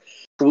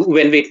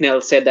when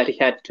Whitnell said that he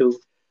had to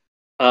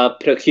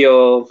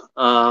procure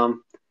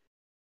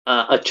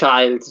a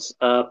child's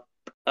uh,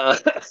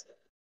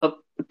 a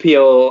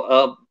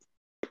pure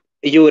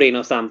urine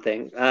or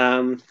something.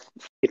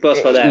 It was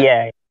for that.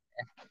 Yeah.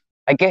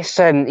 I guess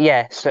I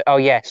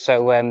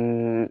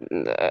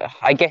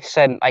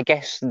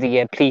guess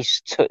the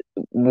police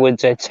would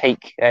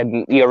take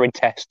urine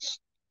tests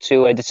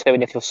to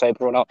determine if you're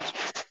sober or not,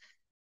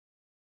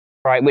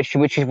 right? Which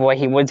is why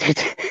he wanted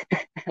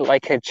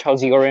like a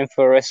child's urine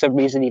for some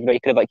reason, even though he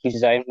could have like used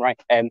his own, right?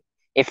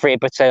 If free,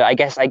 but I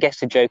guess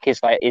the joke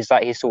is that he's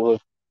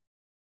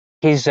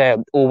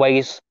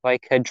always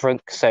like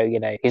drunk, so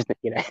he's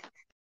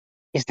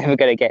never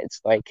gonna get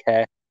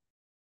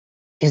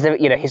he's never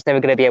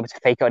gonna be able to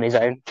fake it on his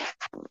own.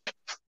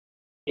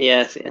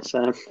 Yes.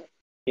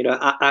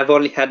 I've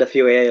only had a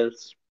few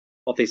ales,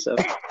 officer.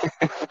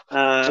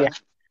 Yeah, Uh,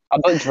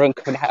 I'm not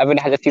drunk. I've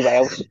only had a few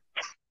ales.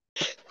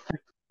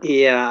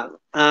 yeah.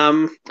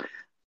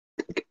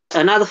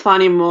 Another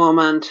funny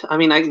moment. I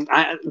mean,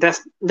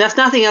 there's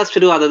nothing else to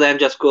do other than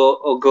just go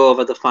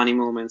over the funny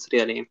moments.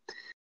 Really,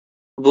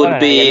 Oh would no,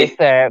 no, yeah, be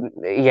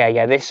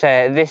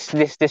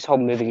this whole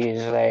movie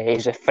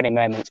is a funny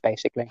moment,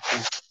 basically.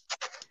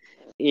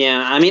 Yeah.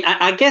 yeah. I mean,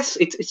 I guess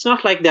it's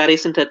not like there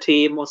isn't a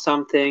team or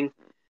something.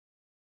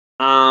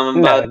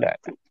 No, But no,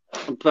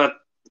 but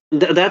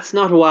that's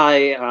not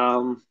why.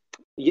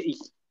 Y-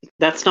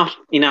 that's not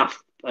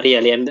enough,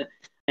 really. And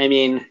I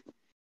mean,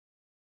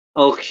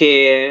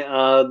 okay,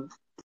 the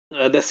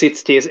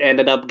 60s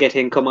ended up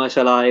getting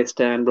commercialized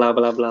and blah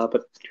blah blah.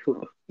 But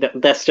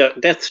that's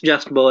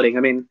just boring.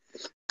 I mean,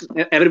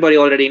 everybody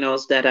already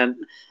knows that, and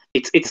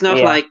it's not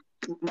yeah, like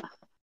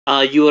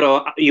you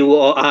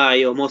or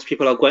I or most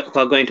people who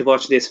are going to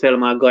watch this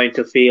film are going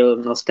to feel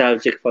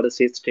nostalgic for the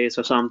 60s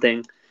or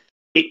something.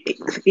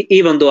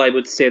 Even though I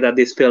would say that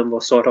this film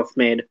was sort of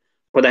made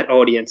for that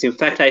audience. In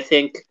fact, I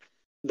think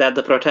that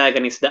the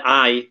protagonist, the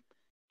I,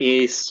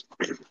 is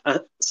a,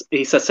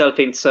 is a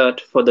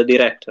self-insert for the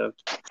director.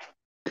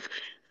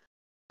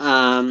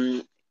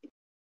 Um,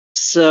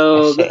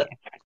 I so see.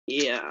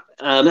 Yeah.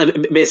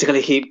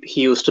 Basically,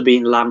 he used to be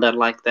in London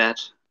like that.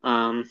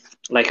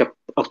 Like a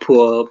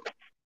poor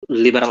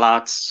liberal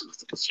arts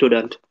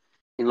student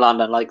in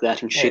London like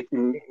that and Uh, shit.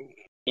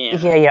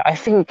 Yeah. yeah.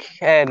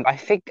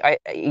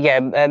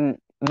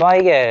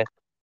 My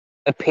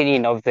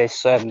opinion of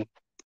this film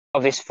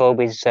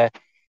is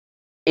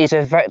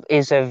a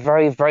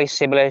very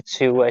similar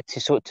to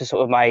sort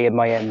of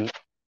my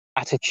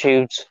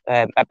attitude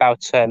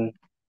about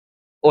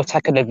or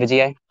taking a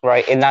video,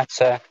 right? In that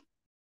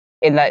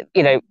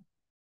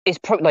it's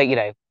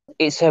probably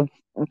it's a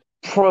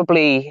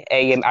probably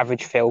a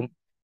average film,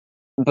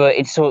 but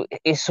it's sort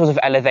of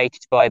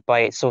elevated by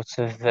its sort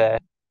of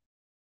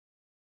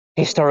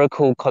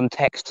historical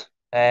context,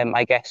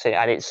 I guess,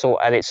 and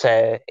it's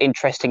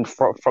interesting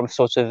from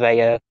sort of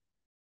a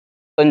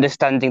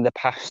understanding the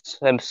past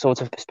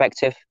sort of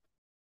perspective.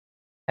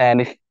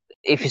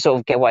 If you sort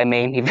of get what I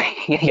mean,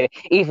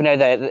 even though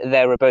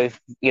they're both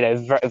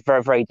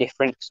very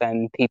different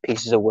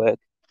pieces of work,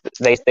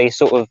 they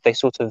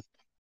sort of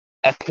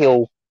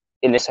appeal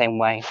in the same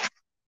way.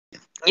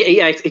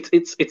 Yeah.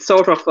 It's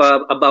sort of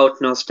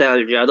about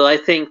nostalgia. Though I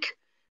think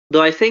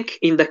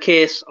in the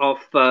case of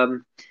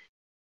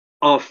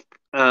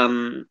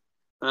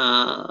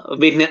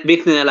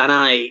Withnail and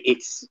I,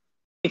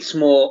 it's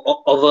more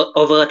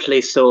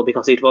overtly so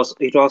because it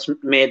was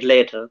made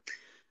later.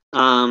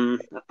 Um,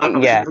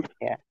 Yeah,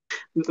 yeah,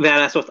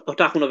 Whereas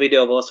Otaku no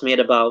Video was made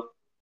about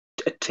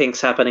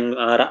things happening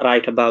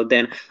right about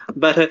then.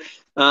 But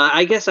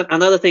I guess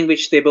another thing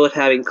which they both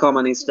have in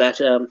common is that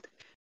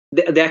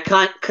they're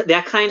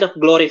kind of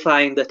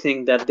glorifying the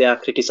thing that they are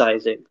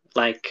criticizing,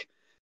 like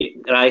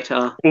right.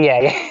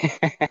 yeah,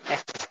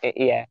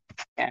 yeah,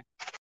 yeah,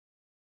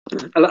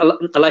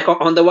 Like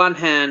on the one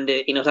hand,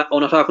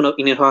 on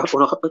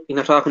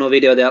Otaku no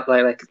Video,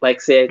 they're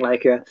like saying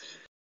like.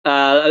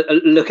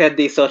 Look at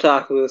these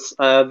otakus,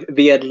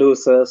 weird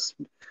losers,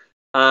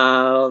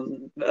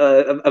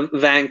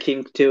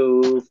 wanking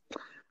to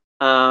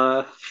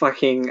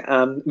fucking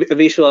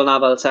visual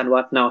novels and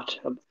whatnot.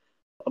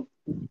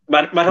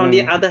 But on the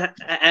mm, other,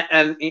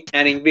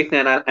 and in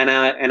Britain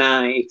and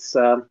I, it's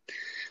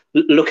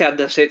look at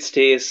the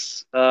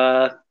 60s.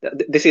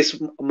 This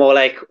is more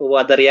like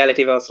what the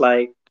reality was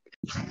like.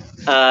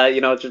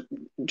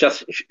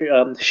 Just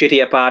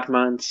shitty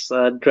apartments,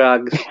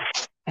 drugs,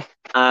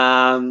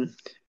 um,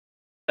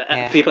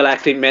 yeah, people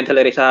acting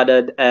mentally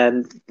retarded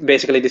and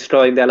basically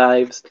destroying their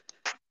lives.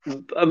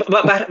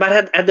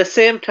 But at the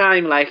same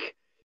time, like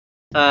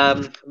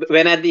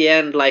when at the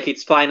end, like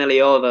it's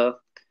finally over,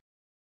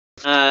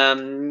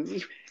 um,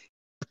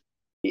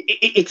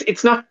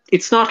 it's not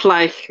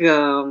like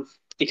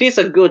it is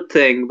a good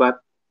thing, but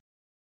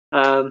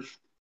um,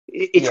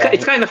 it's yeah,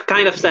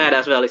 kind of sad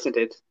as well, isn't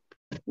it?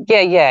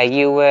 yeah.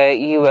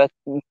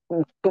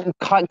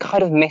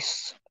 Kind of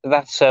miss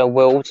that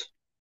world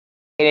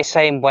in the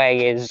same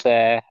way as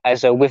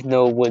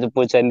Withnail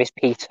would miss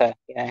Peter.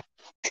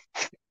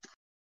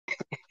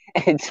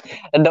 It's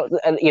not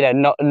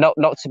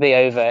not to be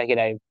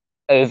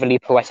overly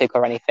poetic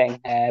or anything,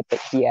 but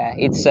yeah,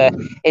 it's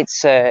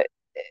it's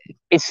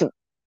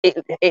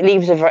it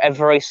leaves a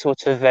very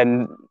sort of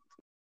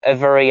a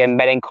very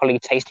melancholy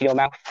taste in your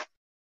mouth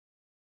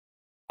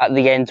at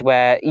the end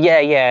where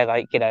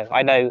like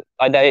I know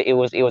it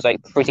was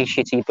like pretty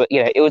shitty, but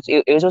it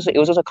was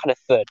also kind of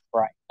fun,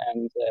 right?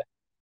 And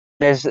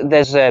there's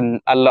a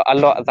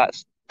lot of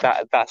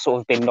that sort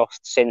of been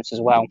lost since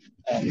as well.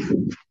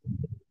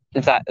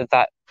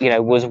 That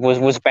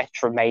was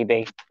better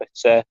maybe,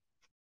 but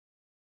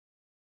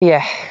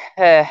yeah,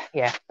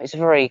 yeah, it's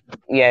very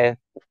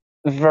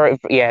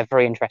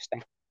very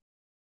interesting.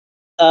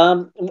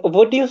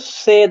 Would you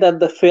say that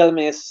the film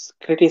is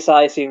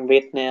criticizing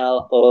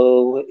Whitnell,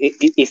 or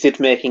is it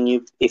making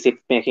you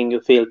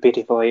feel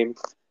pity for him?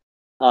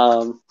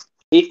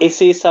 Is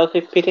he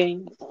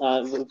self-pitying?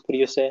 Would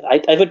you say?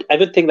 I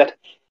would think that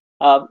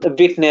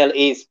Withnail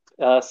is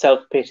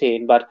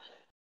self-pitying, but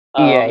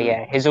um,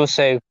 Yeah, he's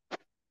also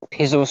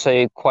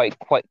quite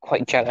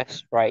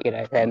jealous, right?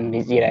 At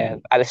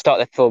the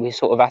start of the film, he's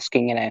sort of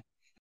asking,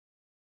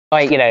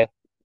 I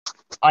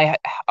I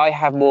I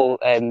have more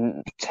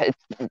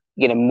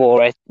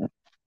more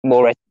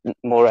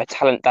more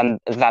talent than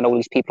all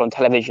these people on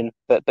television,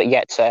 but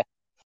yet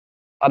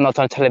I'm not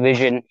on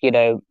television.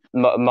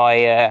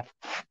 My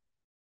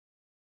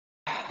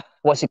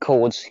what's it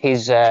called?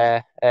 His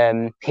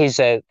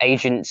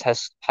agent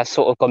has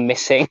sort of gone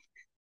missing,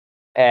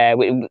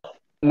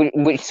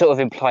 which sort of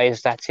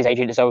implies that his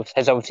agent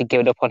has obviously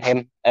given up on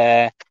him.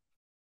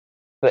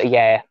 But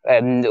yeah,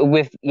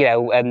 with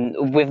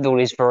all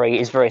is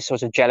very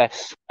sort of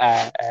jealous.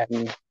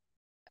 And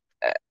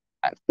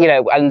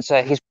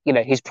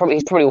he's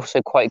probably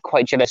also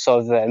quite jealous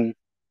of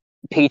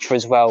Peter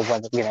as well.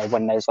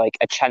 When there's like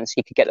a chance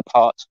he could get the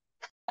part.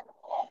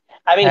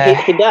 I mean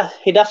Uh,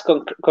 he does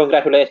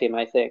congratulate him,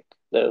 I think,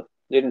 though,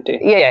 didn't he?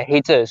 yeah,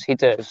 he does,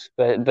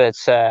 but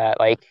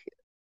like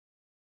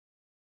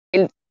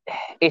it,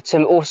 it's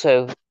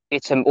also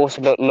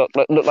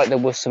look like there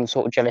was some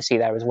sort of jealousy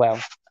there as well.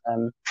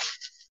 Um,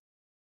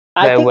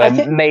 I Though think I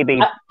think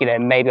maybe I,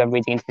 maybe I'm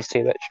reading into this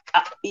too much.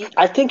 I,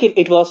 I think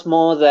it was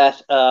more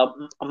that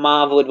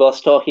Marwood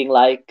was talking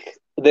like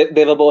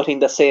they were both in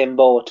the same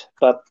boat,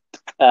 but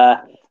uh,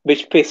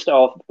 which pissed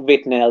off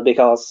Withnail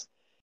because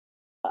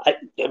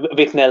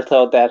Withnail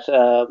thought that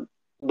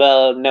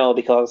well, no,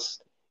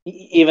 because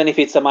even if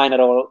it's a minor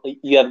role,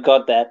 you have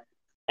got that,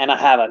 and I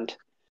haven't.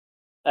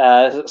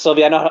 So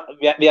we are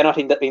not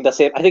in the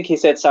same. I think he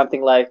said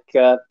something like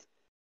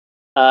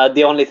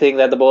the only thing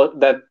that the both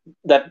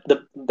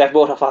that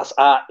both of us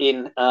are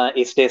in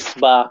is this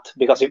bath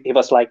because he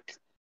was like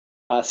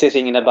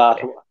sitting in a bath.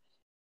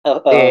 Yeah,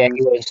 Um,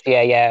 he was.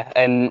 Yeah,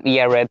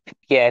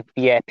 yeah,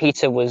 yeah.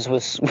 Peter was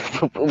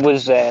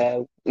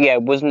wasn't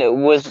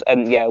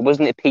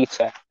it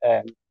Peter?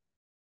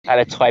 At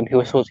a time, he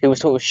was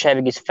sort of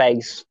shaving his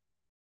face,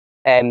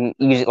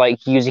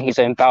 using his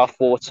own bath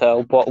water,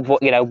 what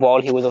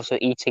while he was also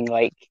eating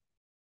like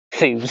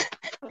food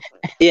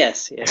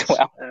yes, as yes.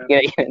 well.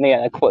 Yeah,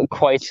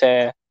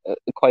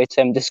 quite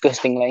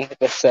disgustingly,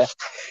 but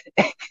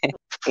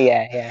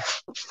yeah, yeah.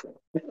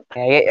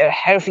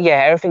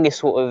 Everything is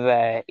sort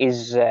of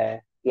is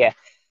But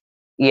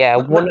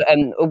one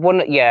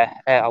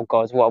oh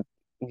God, what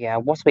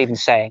am I even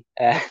saying?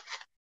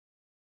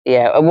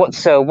 What's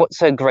so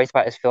great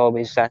about this film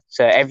is that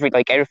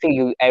everything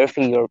you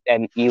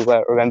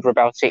remember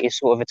about it is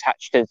sort of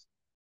attached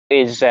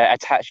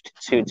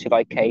to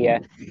like a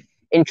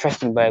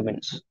interesting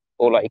moments,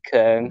 or like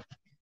part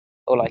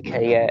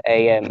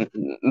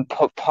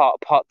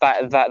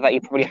that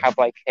you probably have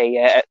like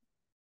a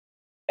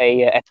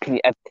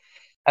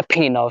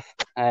opinion of.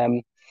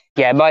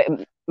 Yeah,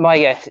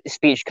 my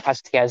speech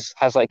capacity has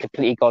like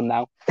completely gone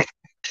now.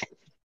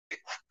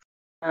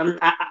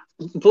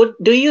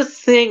 do you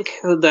think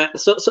that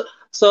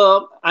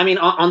I mean,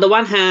 on the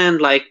one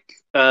hand, like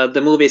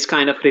the movie is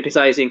kind of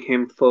criticizing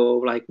him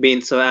for like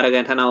being so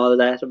arrogant and all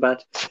that,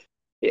 but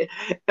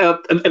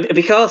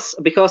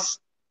because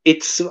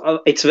it's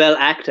well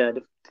acted,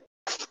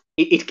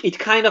 it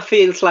kind of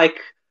feels like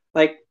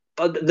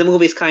the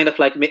movie is kind of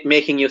like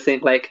making you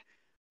think like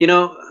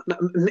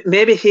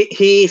maybe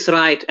he's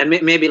right and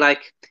maybe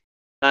like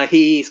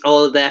he's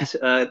all that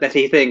that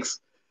he thinks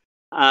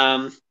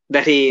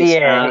that he is.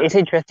 Yeah, it's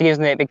interesting,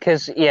 isn't it?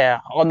 Because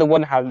on the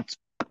one hand,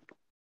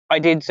 I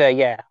did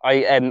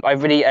I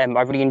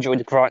really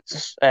enjoyed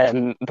Grant's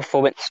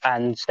performance,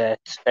 and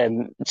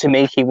to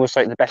me he was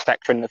like the best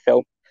actor in the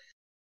film.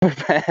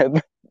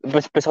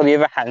 But on the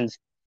other hand,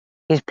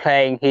 he's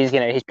playing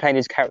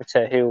his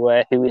character who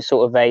is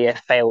sort of a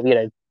failed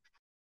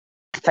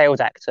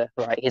actor,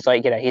 right? He's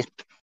like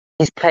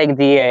he's playing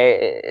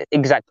the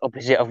exact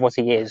opposite of what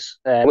he is,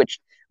 which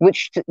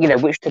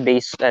to me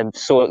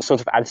sort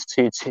of adds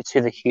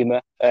to the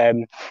humor.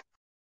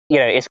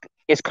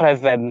 It's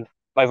kind of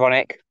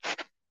ironic,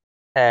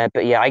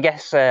 but yeah, I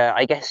guess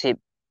it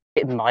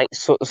might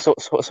sort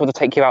of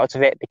take you out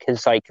of it,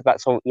 because like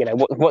that's all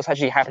what's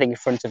actually happening in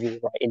front of you,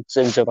 right?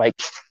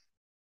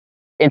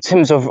 In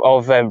terms of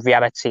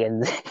reality,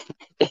 and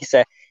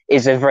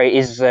is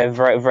very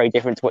very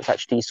different to what's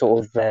actually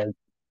sort of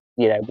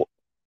you know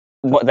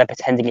what they're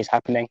pretending is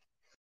happening,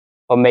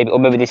 or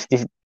maybe this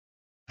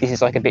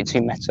is like a bit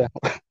too meta.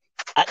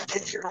 I,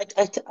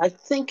 I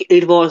think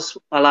it was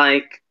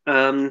like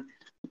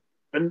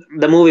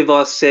the movie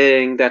was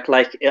saying that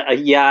like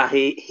yeah,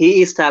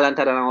 he is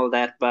talented and all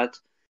that, but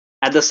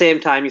at the same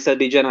time he's a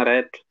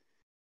degenerate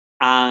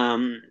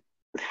um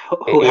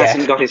who Yeah,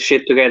 hasn't got his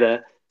shit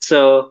together.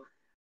 So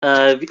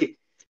uh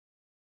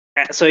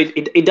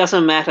it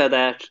doesn't matter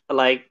that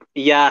like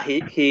yeah,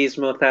 he's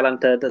more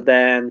talented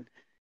than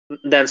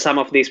some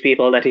of these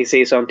people that he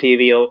sees on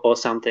TV or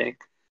something.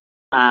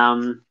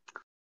 Um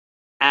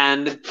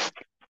and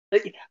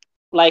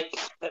like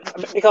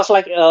because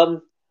like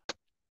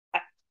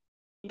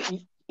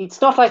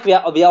it's not like we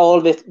are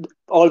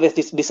always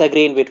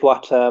disagreeing with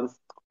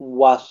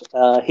what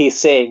he's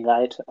saying,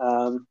 right?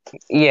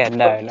 yeah,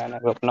 no,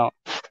 look, not.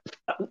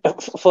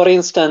 For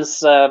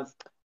instance,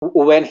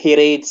 when he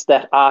reads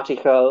that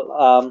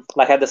article,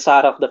 like at the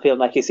start of the film,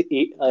 like he's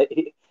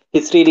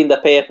reading the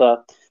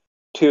paper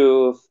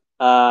to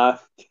uh,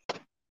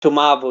 to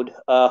Marwood,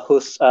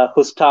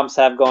 whose thumbs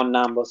have gone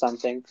numb or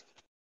something,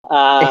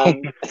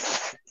 um,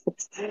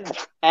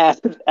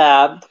 and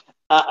uh,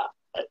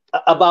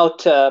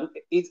 about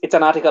it's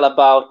an article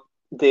about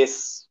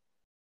this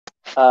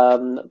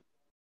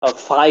a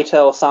fighter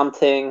or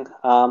something,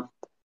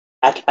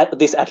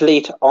 this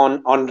athlete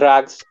on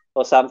drugs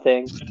or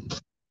something.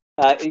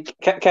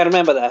 Can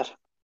remember that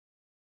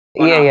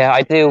or Yeah, not? yeah,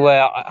 I do.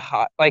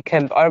 I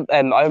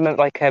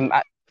remember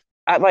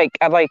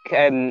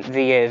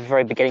the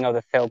very beginning of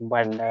the film,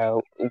 when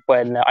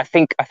I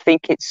think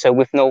it's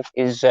Withnail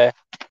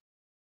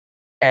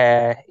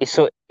is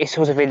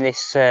sort of in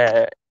this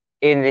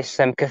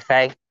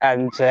cafe,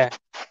 and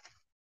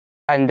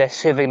they're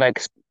serving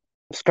like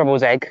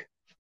scrambled egg.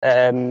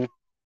 Um,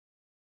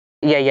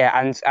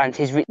 yeah, and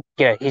he's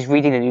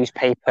reading the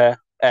newspaper.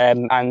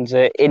 And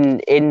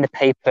in the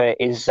paper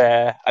is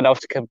an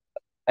article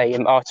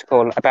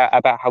article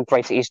about how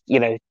great it is,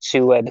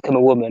 to become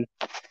a woman,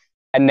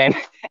 and then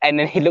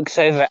he looks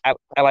over at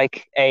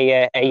like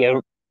a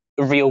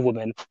real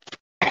woman,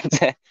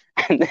 and,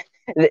 and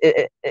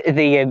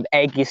the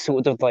egg is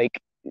sort of like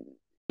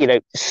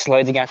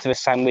sliding out of a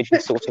sandwich,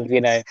 and sort of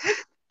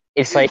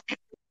it's like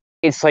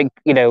a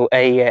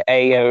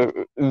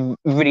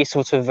really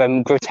sort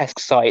of grotesque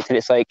sight, and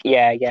it's like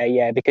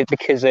yeah,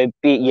 because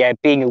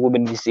being a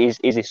woman is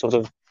a sort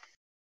of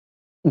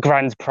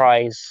grand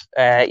prize.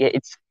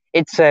 It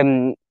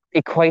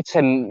quite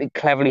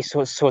cleverly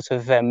sort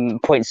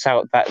of points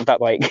out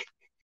that like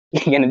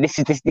this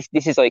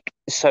is like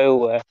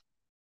so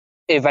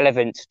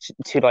irrelevant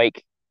to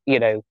like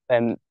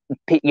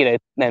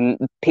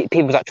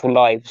people's actual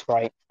lives,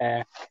 right?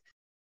 Uh,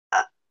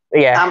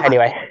 Yeah. Um,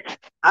 Anyway,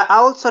 I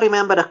also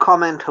remember a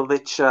comment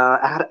which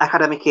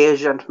Academic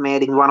Agent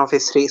made in one of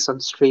his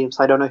recent streams.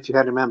 I don't know if you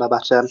can remember,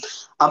 but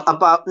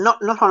about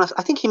not honest.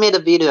 I think he made a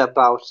video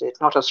about it,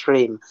 not a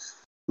stream,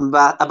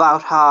 but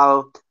about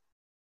how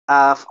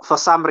for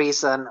some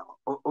reason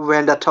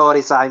when the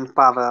Tories are in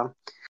power,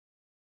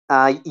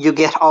 you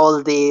get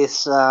all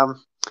these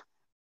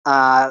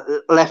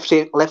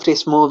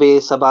leftist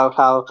movies about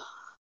how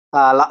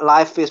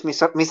life is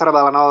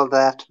miserable and all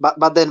that.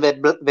 But then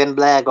when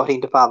Blair got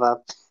into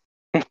power,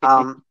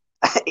 um,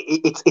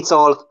 it's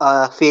all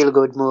feel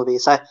good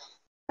movies. I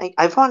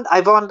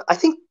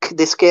think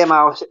this came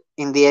out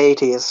in the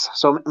 80s,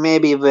 so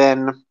maybe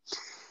when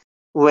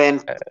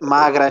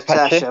Margaret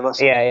Thatcher. Thatcher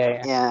was,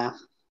 Yeah. yeah.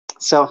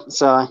 So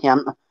yeah,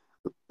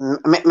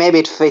 maybe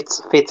it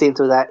fits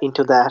into that.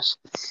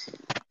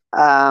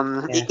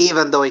 Yeah.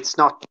 Even though it's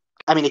not,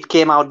 I mean, it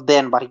came out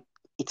then, but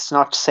it's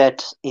not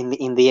set in the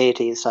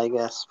 80s, I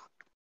guess.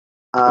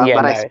 Yeah,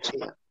 But no, I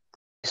yeah.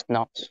 it's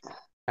not.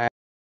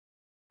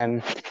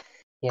 Um,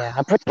 yeah,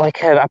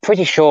 I'm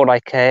pretty sure,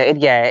 like, in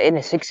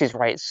the 60s,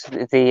 right?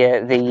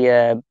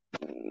 The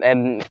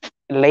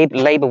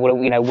Labour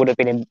would have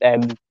been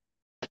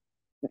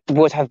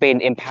would have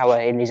been in power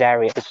in these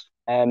areas.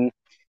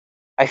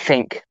 I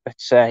think, but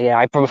yeah,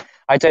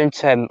 I don't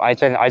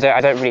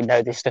really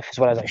know this stuff as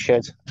well as I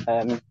should.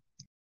 I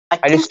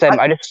think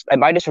I,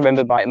 I just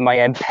remember my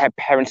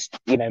parents,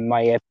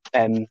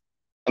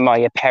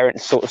 my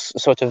parents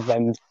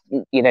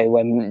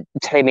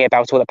telling me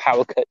about all the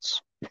power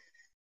cuts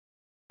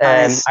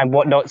I and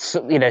whatnot,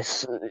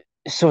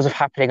 sort of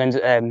happening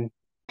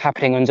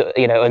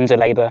under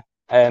Labour.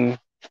 Um,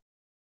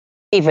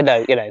 even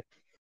though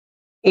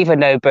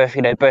both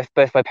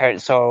my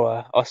parents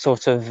are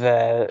sort of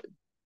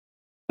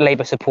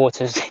Labour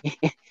supporters,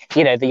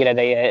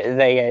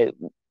 they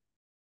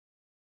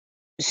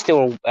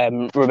still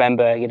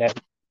remember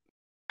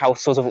how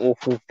sort of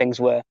awful things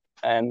were.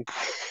 Um,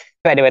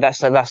 but anyway, that's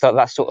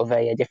sort of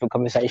a different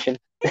conversation.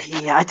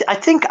 Yeah, I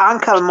think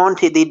Uncle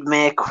Monty did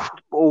make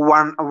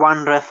one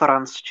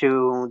reference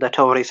to the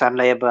Tories and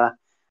Labour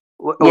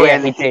Yeah,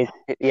 when he did.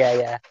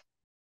 Yeah.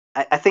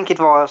 I think it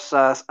was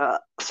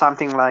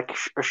something like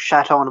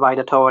shut on by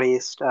the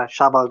Tories,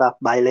 shoveled up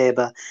by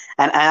Labour,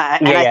 and I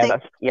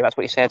think That's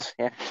what he said.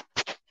 Yeah.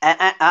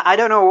 I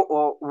don't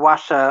know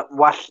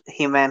what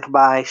he meant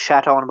by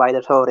shut on by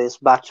the Tories,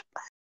 but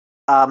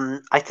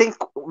I think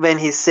when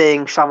he's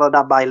saying shoveled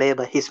up by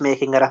Labour, he's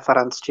making a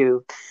reference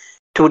to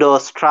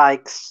those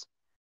strikes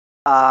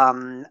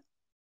um,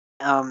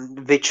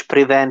 which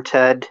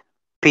prevented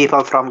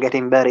people from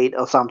getting buried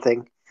or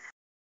something,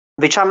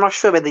 which I'm not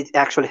sure whether it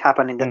actually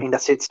happened in the Mm. in the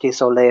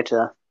 60s or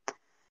later.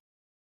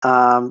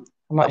 Um,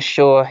 I'm not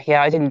sure.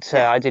 Yeah,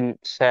 yeah, I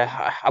didn't.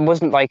 I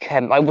wasn't like.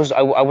 I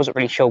wasn't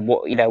really sure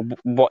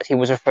what he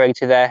was referring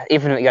to there.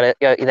 Even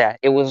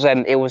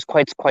it was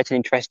quite an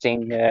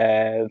interesting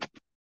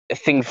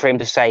thing for him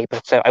to say,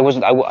 but I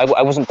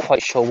wasn't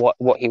quite sure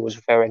what he was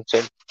referring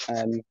to.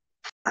 Um,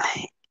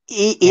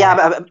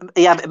 yeah,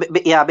 yeah.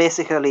 yeah.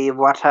 Basically,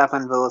 what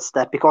happened was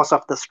that because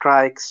of the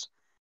strikes,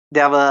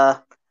 there were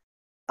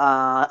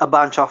a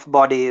bunch of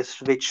bodies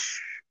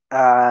which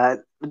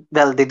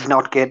did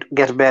not get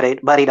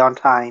buried on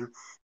time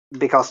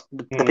because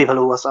the Mm. people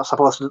who was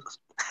supposed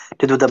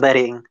to do the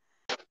burying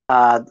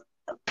uh,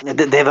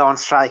 they were on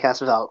strike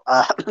as well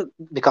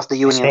because the I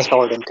unions see.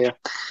 told them to.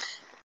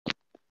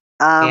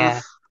 Um,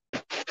 Yeah.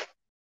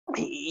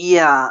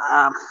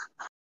 yeah.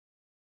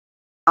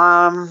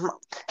 Um,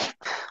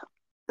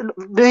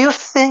 do you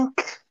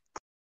think?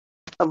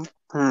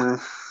 Hmm,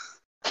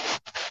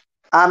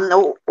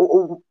 no,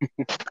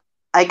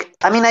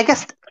 I mean, I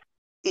guess.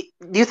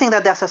 Do you think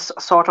that there's a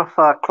sort of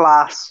a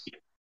class,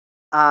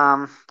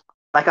 um,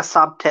 like a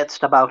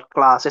subtext about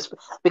class?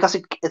 Because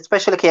it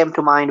especially came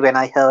to mind when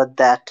I heard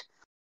that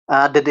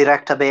the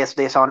director based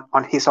this on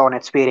his own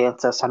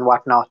experiences and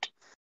whatnot.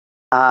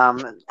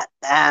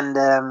 And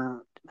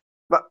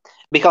but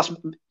because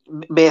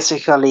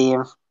basically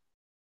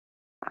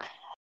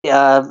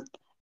uh,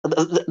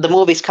 the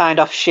movie's kind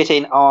of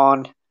shitting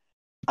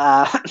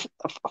uh,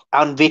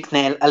 on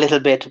Withnail a little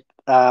bit,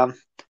 and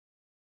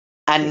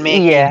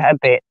making Yeah, a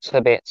bit.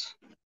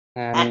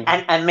 Um,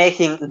 and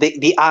making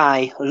the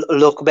eye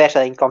look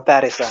better in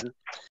comparison.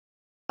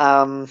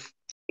 Um,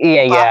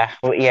 yeah,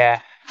 well,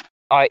 yeah.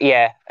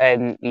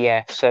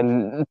 Yes.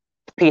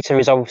 Peter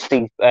is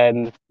obviously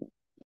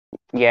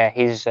yeah,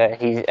 he's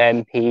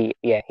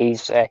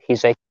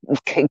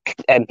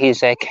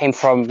came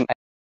from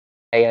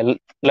a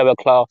lower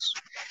class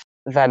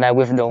than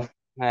Withnail.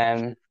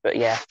 But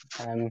yeah,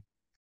 um,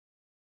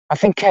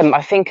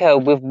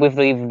 with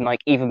even like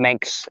even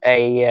makes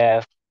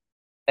a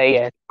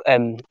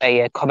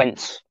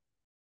comment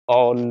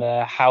on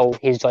how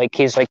his like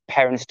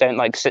parents don't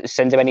like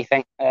send him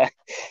anything at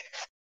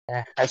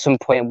some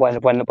point when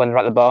they're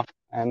at the bar.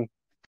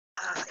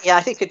 Yeah,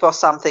 I think it was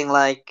something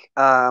like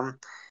Marwood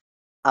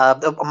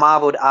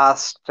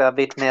asked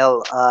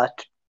Withnail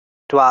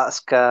to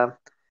ask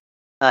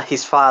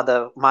his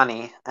father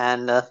money,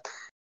 and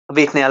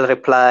Withnail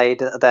replied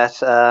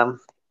that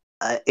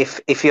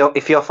if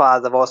your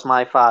father was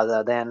my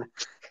father, then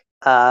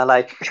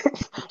like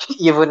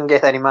you wouldn't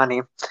get any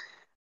money.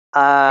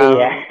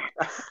 Yeah,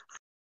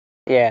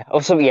 Um,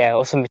 or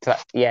something to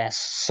that. Yeah,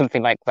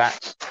 something like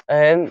that.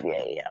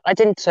 Yeah, I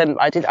didn't.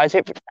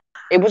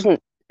 It wasn't.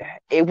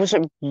 It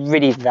wasn't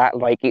really that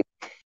like it.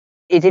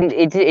 It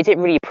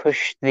didn't really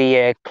push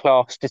the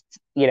class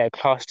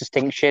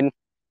distinction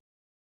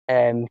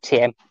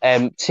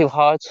TM too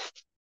hard.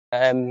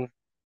 Um,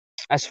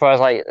 as far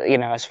as I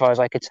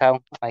could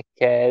tell,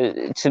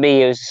 to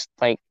me it was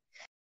like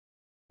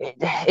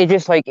it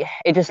just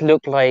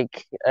looked I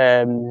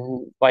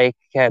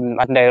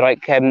don't know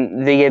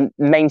the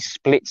main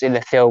split in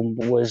the film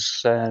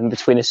was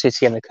between the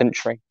city and the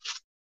country.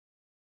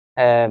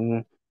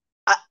 Um,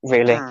 I,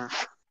 really.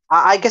 mm,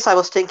 I guess I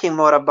was thinking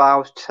more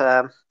about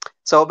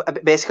so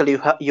basically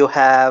you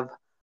have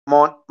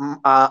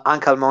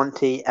Uncle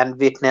Monty and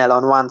Withnail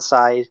on one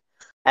side,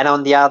 and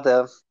on the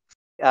other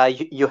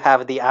you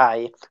have the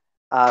Eye,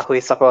 who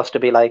is supposed to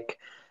be like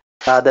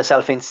the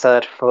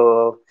self-insert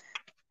for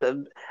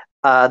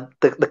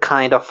the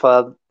kind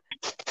of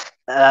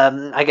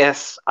I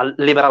guess a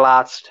liberal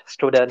arts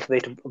student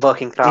with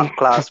working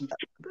class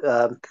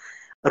um,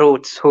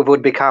 roots who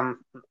would become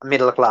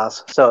middle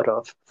class, sort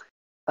of.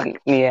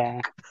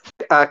 Yeah,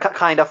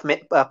 Kind of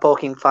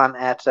poking fun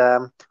at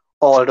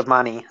old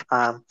money.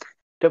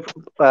 To,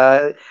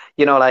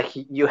 like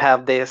you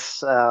have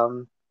this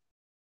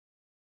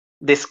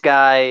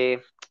guy,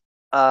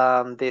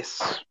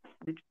 this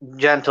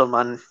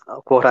gentleman,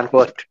 quote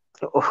unquote,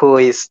 who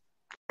is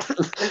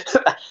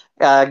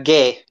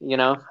gay,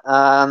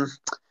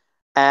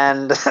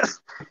 and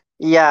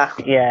yeah,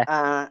 yeah,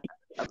 uh,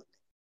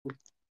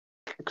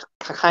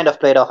 kind of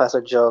played off as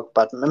a joke,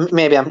 but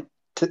maybe I'm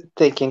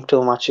thinking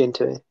too much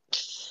into it.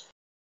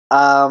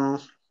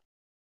 Um,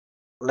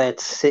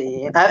 let's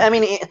see. I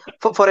mean,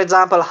 for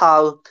example,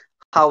 how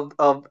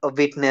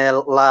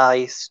Whitnell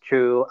lies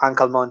to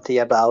Uncle Monty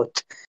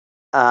about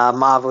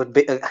Marwood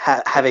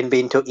having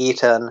been to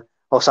Eton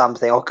or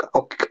something, or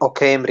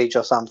Cambridge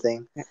or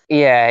something.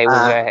 yeah.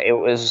 Uh, It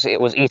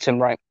was Eton,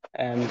 right?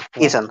 Yeah.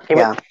 Eton, He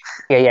went.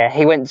 yeah, Yeah.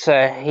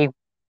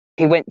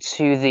 He went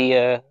to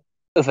the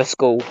other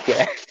school.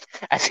 Yeah,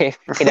 as yeah.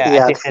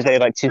 if there's only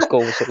like two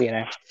schools.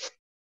 Yeah,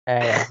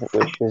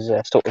 which is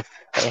sort of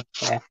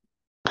yeah,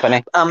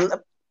 funny.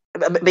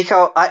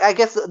 Because I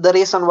guess the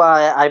reason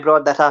why I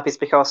brought that up is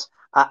because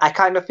I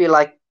kind of feel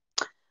like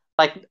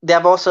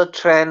there was a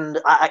trend.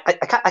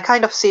 I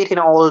kind of see it in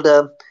all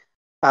the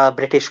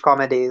British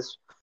comedies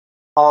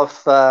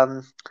of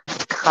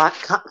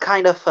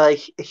kind of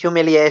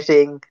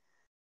humiliating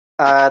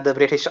the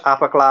British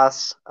upper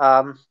class.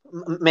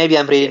 Maybe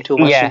I'm reading too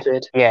much Yeah, into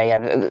it.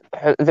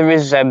 there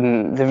is,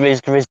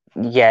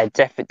 yeah,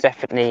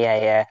 definitely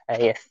a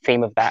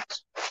theme of that.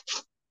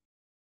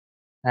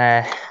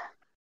 Uh,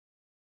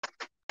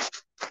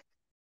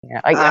 yeah,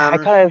 I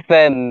Um, kind of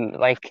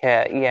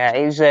yeah,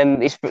 it's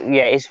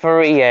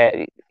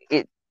very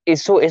it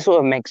sort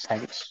of makes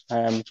sense.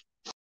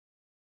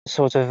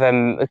 Sort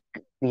of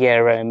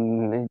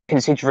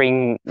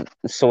considering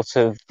sort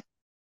of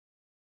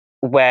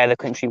where the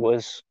country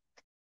was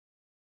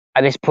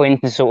at this point,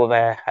 and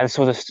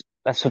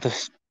sort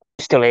of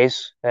still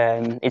is.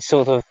 It's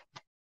sort of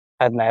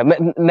I don't know.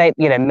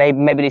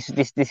 Maybe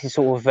this is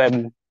sort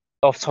of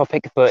off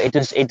topic, but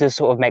it does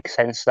sort of make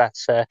sense that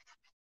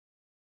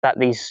that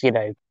these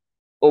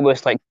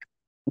almost like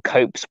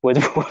copes would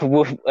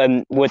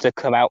have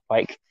come out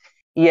like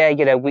yeah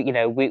we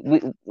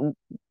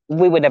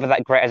were never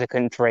that great as a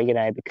country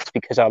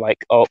because our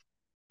like our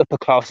upper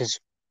classes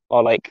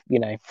are like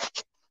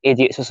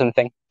idiots or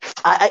something.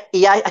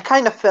 yeah, I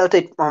kind of felt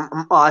it.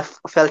 I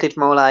felt it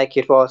more like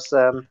it was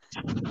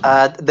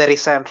the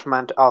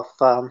resentment of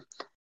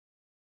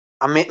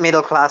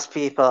middle class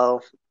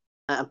people,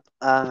 uh,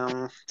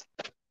 um,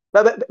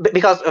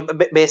 because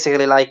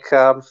basically like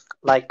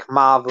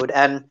Marwood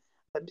and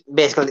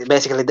basically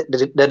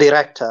the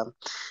director,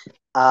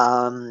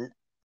 um,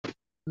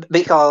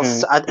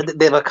 because Mm.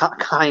 they were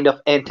kind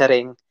of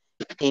entering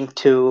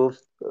into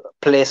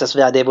places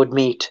where they would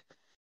meet,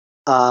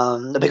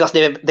 because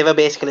they were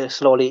basically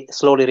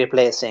slowly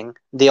replacing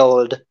the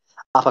old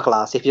upper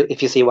class,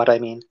 if you see what I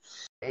mean.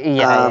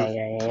 Um,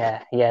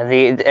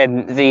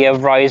 The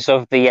rise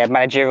of the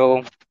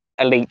managerial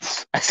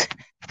elites, as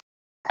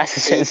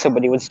y-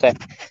 somebody would say.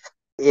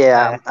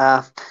 yeah,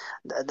 Uh,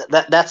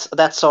 that's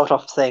that sort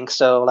of thing.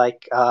 So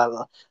like,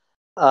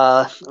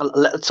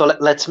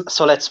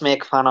 let's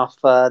make fun of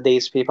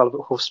these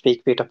people who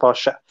speak Peter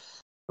posh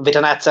with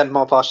an accent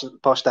more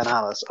posh than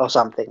ours or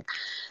something.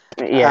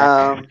 yeah,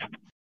 Um,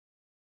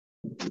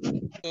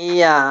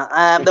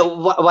 yeah,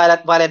 while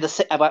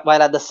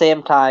at the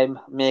same time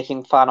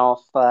making fun of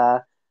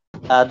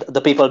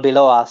the people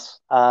below us.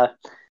 Like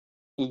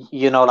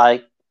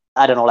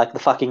I don't know, like the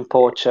fucking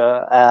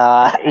poacher.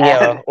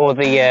 yeah, or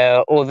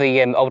the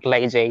old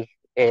lady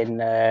in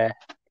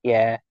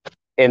yeah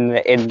in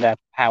the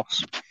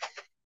house.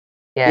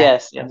 Yeah,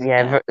 Yes, yes, yeah,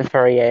 yeah.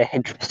 very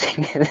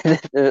interesting.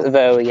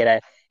 Though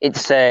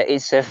it's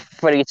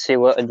funny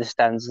to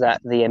understand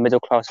that the middle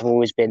class have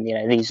always been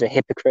these are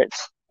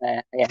hypocrites.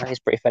 Yeah, it's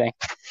pretty funny.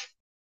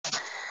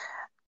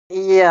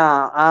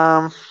 Yeah,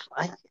 I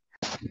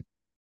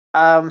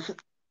um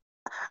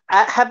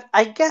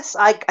I guess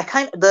I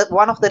kind the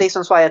one of the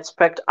reasons why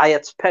I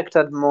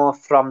expected more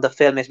from the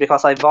film is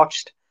because I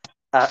watched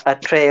a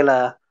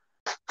trailer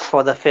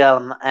for the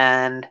film,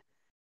 and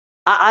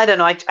I don't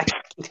know, it,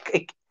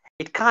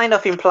 it kind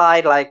of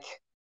implied like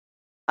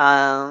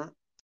um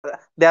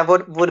there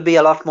would be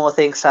a lot more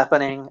things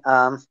happening.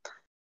 Well,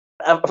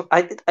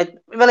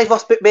 it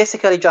was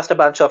basically just a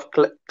bunch of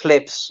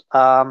clips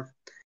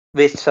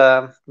with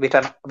a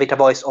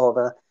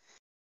voiceover.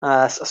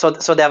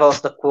 So there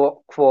was the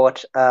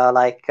quote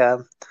like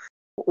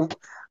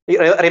you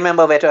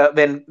remember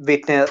when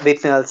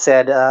Whitnell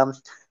said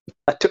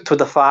to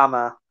the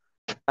farmer,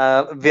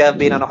 "We have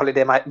been on a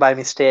holiday by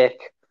mistake.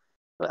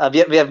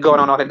 We have gone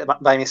on a holiday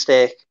by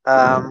mistake."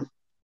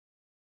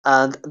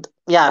 And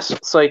yeah,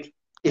 so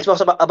it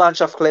was a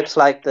bunch of clips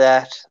like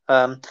that.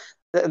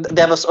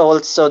 There was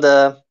also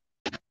they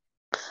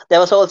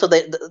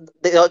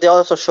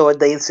also showed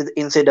the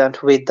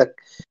incident with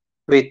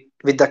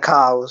the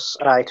cows,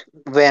 right?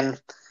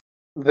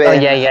 Oh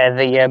yeah, When yeah,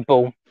 the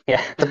bull.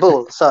 Yeah, the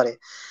bull, sorry.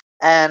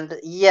 And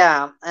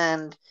yeah,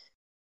 and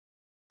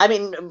I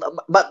mean,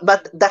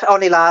 but that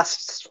only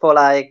lasts for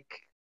like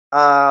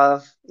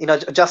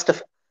just a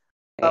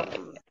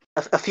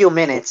few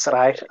minutes,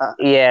 right?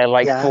 yeah,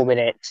 like Yeah, 4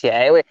 minutes.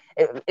 Yeah,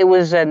 it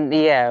was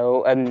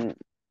it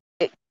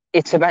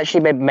it's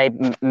actually made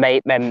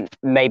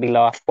me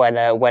laugh when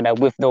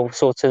Withnail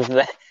sort of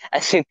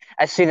as soon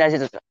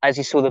as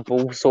he saw the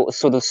ball sort of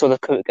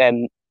the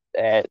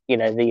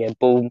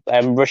ball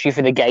rushing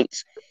for the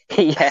gates.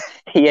 he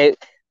he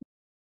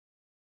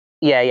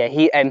yeah,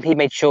 he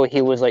made sure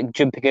he was like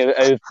jumping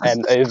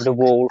over the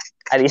wall,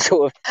 and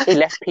he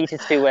left Peter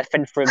to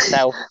fend for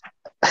himself.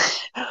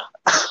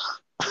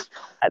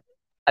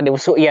 And it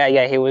was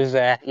he was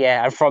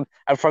and from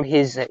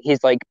his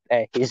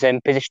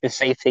position of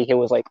safety, he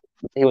was like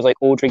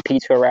ordering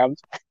Peter around.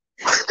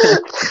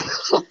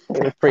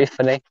 It was pretty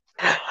funny.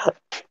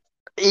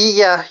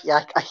 yeah.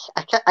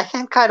 I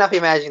can kind of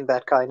imagine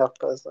that kind of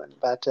person,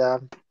 but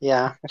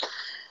yeah.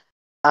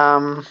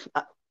 Um,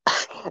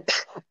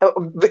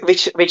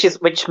 which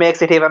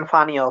makes it even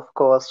funnier, of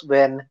course,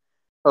 when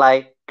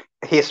like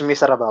he's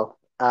miserable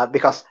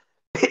because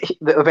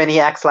when he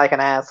acts like an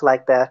ass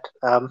like that.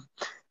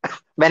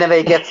 Whenever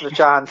he gets the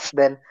chance,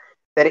 then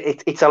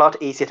it's a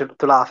lot easier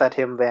to laugh at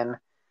him when,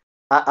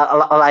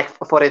 like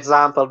for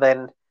example,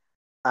 when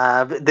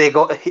they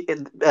go,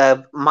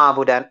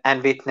 Mahmoud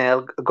and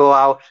Withnail go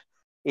out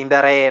in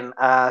the rain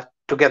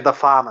to get the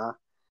farmer,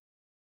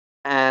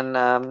 and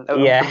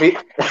Yeah,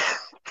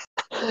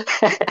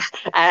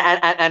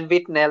 and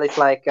Withnail is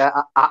like,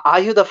 "Are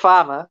you the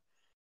farmer?"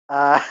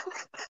 Uh,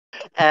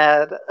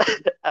 and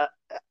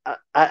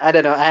I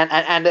don't know,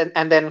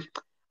 and then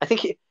I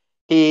think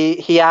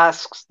he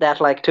asks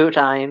that like two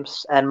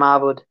times, and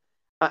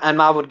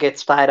Marwood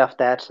gets tired of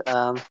that.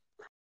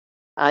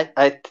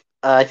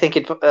 I think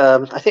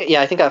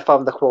I think I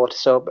found the quote.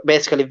 So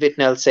basically,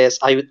 Whitnell says,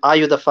 "Are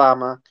you the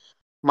farmer?"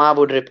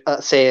 Marwood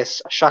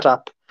says, "Shut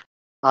up,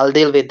 I'll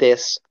deal with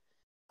this."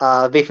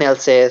 Whitnell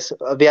says,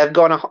 we have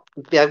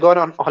gone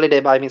on holiday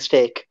by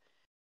mistake.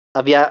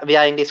 We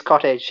are in this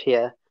cottage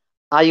here.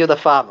 Are you the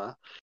farmer?"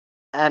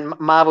 And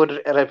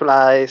Marwood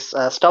replies,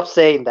 "Stop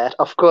saying that.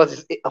 Of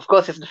course,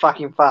 it's the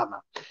fucking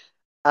farmer."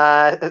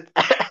 Uh,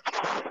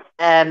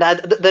 and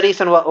the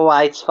reason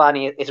why it's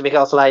funny is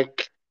because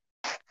like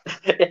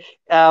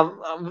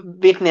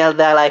Whitnell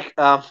there like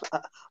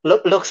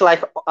looks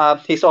like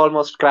he's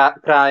almost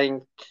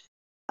crying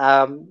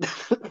um,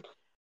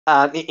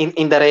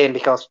 in the rain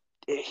because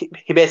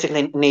he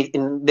basically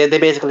they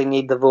basically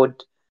need the wood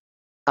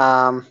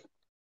um,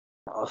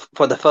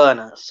 for the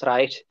furnace,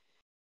 right?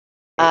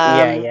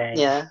 yeah, yeah.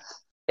 Yeah.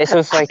 It's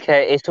also like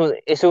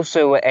it's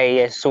also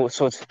a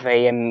sort of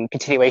a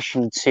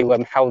continuation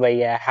to how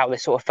they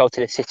sort of felt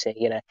in the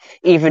city.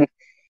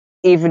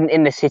 Even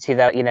in the city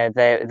that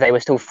they were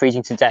still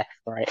freezing to death,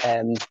 right?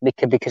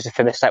 Because the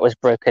thermostat was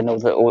broken, or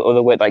they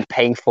weren't like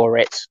paying for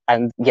it,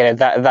 and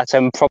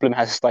that problem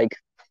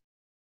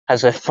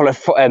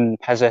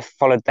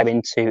followed them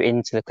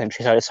into the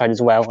countryside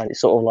as well, and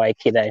it's sort of like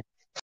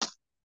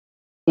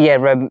yeah,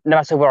 no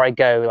matter where I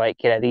go, like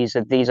these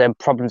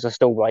problems are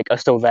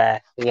still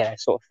there,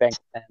 sort of thing.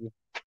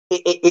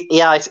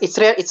 Yeah, it's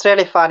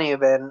really funny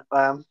when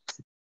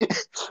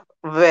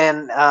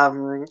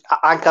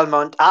Uncle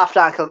Mont after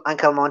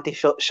Uncle Monty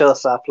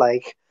shows up,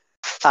 like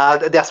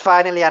there's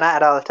finally an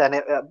adult, and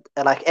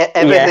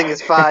everything Yeah,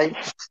 is fine.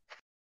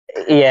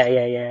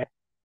 yeah.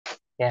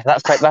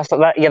 That's like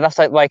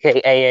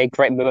a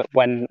great moment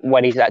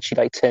when he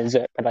actually like turns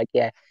up and like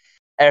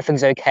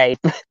everything's okay,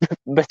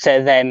 but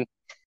then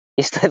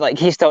he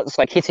starts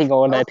like hitting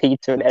on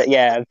Peter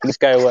and things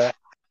go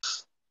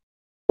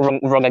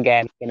wrong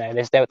again.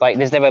 There's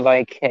never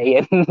like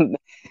a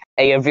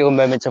a real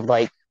moment of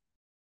like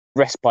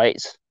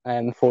respite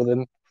for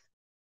them.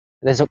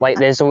 There's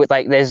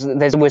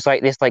always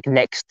like this like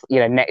next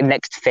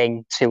next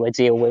thing to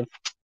deal with.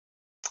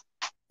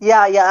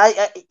 Yeah, yeah.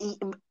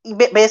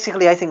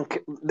 Basically, I think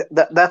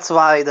that's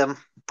why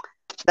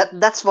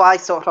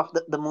sort of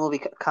the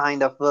movie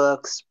kind of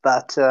works.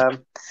 But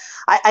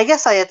I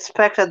guess I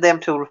expected them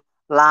to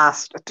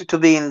last to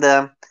be in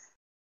the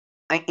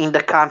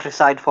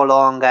countryside for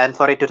long, and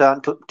for it to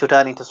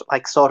turn into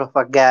like sort of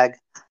a gag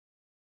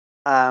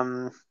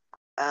um,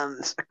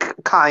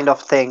 kind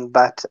of thing.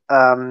 But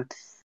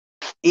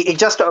it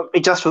just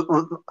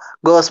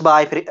goes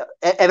by.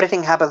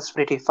 Everything happens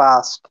pretty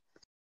fast.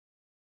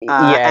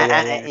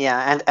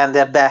 And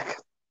they're back.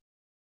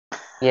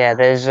 Yeah,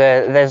 there's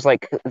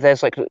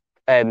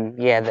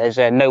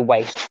no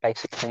waste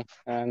basically.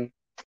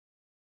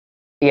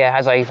 Yeah,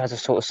 as I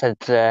sort of said,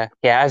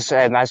 as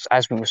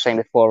we were saying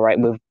before, right,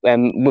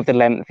 with the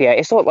length, yeah,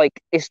 it's not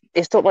like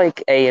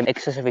a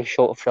excessively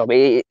short film.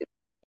 It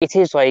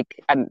is like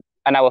an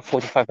hour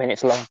 45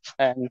 minutes long.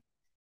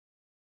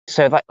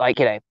 So like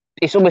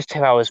it's almost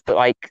 2 hours, but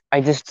like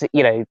I just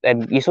you're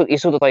sort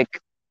of like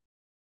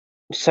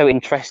so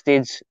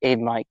interested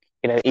in like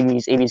in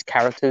these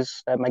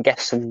characters, I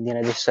guess, and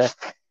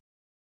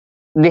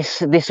this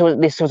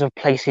sort of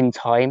place in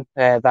time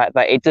that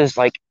it does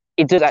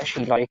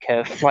actually like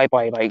fly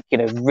by like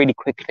really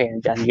quickly,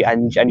 and you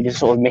just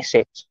sort of miss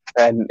it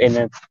in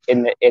the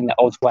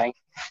odd way.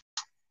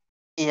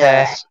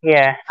 Yes,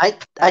 Yeah. I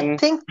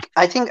think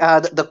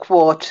the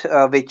quote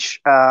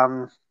which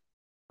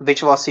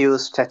was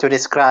used to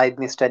describe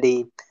Mr.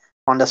 D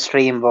on the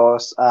stream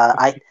was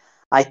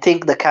I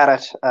think the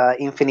carrot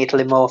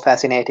infinitely more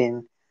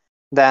fascinating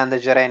than the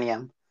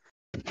geranium.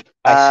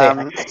 I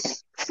see.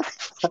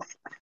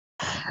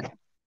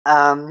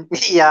 Um,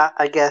 yeah,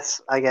 I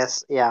guess,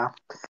 yeah.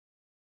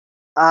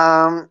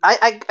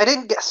 I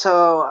didn't get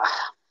so.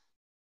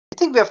 I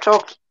think we have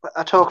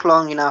talked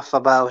long enough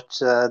about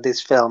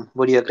this film.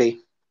 Would you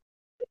agree?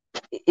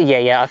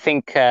 Yeah. I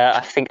think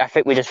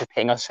we're just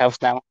repeating ourselves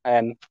now,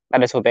 a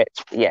little bit.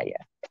 Yeah.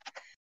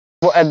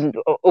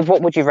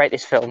 What would you rate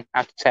this film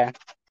out of 10?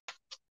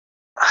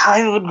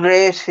 I would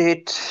rate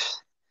it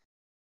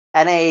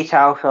an 8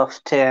 out of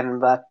 10,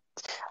 but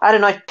I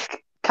don't know.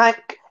 Kind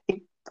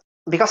it,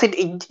 because it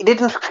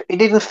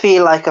didn't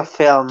feel like a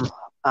film.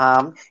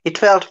 It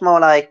felt more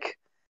like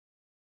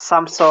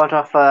some sort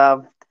of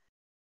a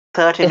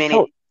 30 It minute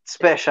felt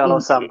special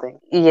or something.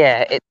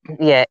 yeah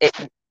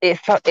it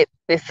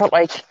felt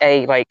like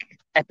a like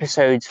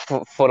episode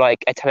for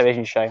like a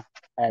television show,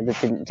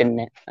 didn't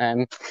it?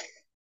 I-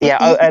 Yeah,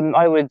 I-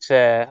 I would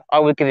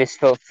give this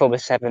film a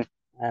 7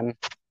 out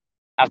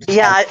of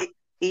 10.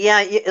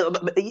 yeah,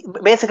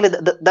 basically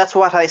that's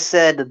what I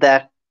said,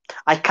 that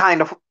I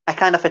kind of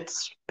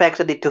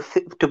expected it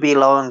to be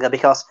longer,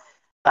 because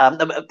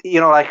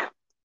like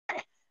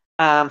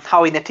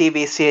how in a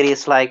TV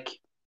series, like,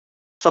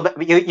 so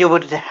you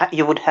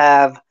would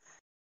have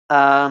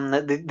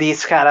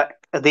these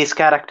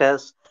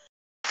characters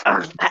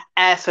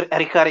as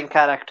recurring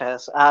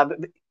characters.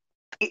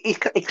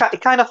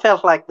 It kind of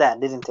felt like that,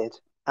 didn't it?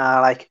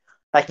 Like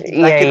Yeah, you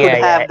could yeah,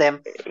 yeah, have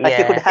them,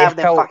 yeah. It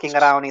felt fucking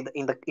around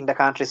in the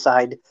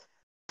countryside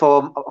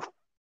for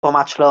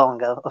much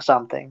longer or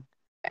something.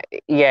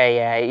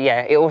 yeah.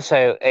 It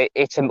also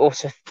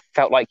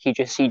felt like you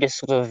just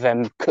sort of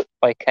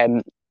like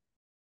a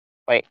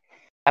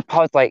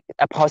part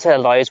of their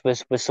lives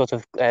was sort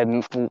of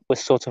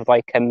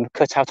like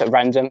cut out at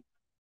random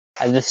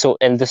and just sort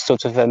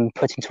of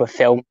put into a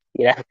film,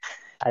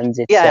 and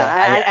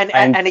Yeah,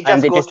 and it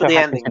just it goes just to so the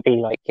happens to ending. be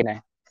like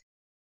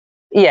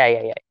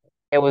yeah.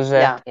 It was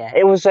Yeah,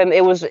 it was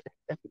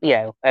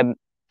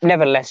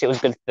nevertheless it was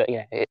good for,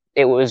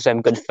 it was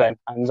good fun,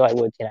 and I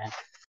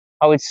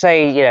would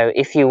say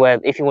if you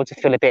want to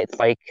feel a bit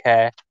like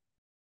a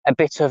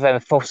bit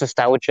of false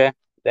nostalgia,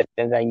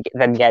 then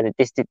yeah,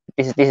 this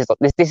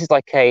is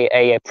like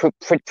a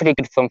pretty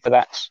good film for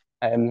that.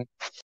 Um,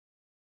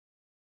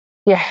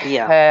 yeah,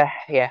 yeah.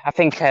 yeah. I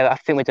think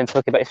we're done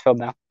talking about this film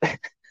now.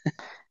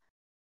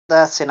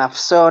 That's enough.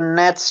 So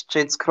next,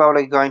 it's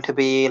probably going to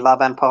be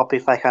Love and Pop,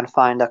 if I can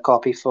find a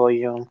copy for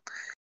you. Yeah,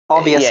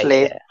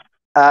 Obviously, yeah.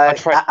 I'll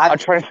try. I I'll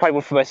try and find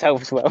one for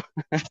myself as well.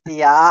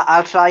 yeah,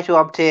 I'll try to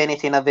obtain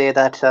it in a way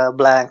that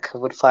Blank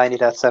would find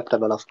it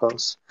acceptable, of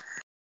course.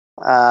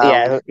 Um,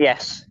 Yeah.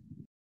 Yes.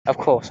 Of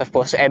course. Of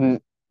course.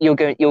 You're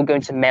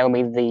going to mail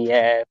me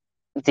the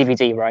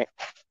DVD, right?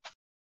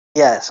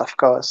 yes, of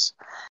course.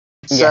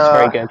 Yes.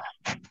 Very So good.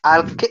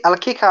 I'll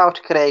kick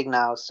out Craig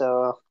now.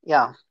 So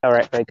yeah, All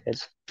right. Very good.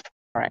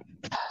 All right.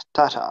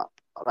 Tata.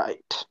 All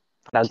right.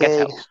 Now get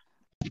Okay.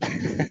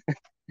 out.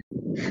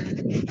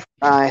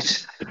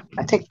 Right.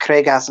 I think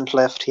Craig hasn't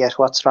left yet.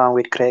 What's wrong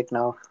with Craig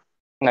now?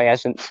 No, he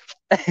hasn't.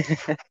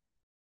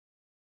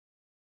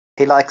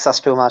 He likes us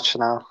too much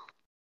now.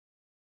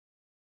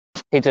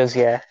 He does.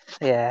 Yeah.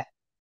 Yeah.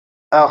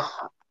 Oh,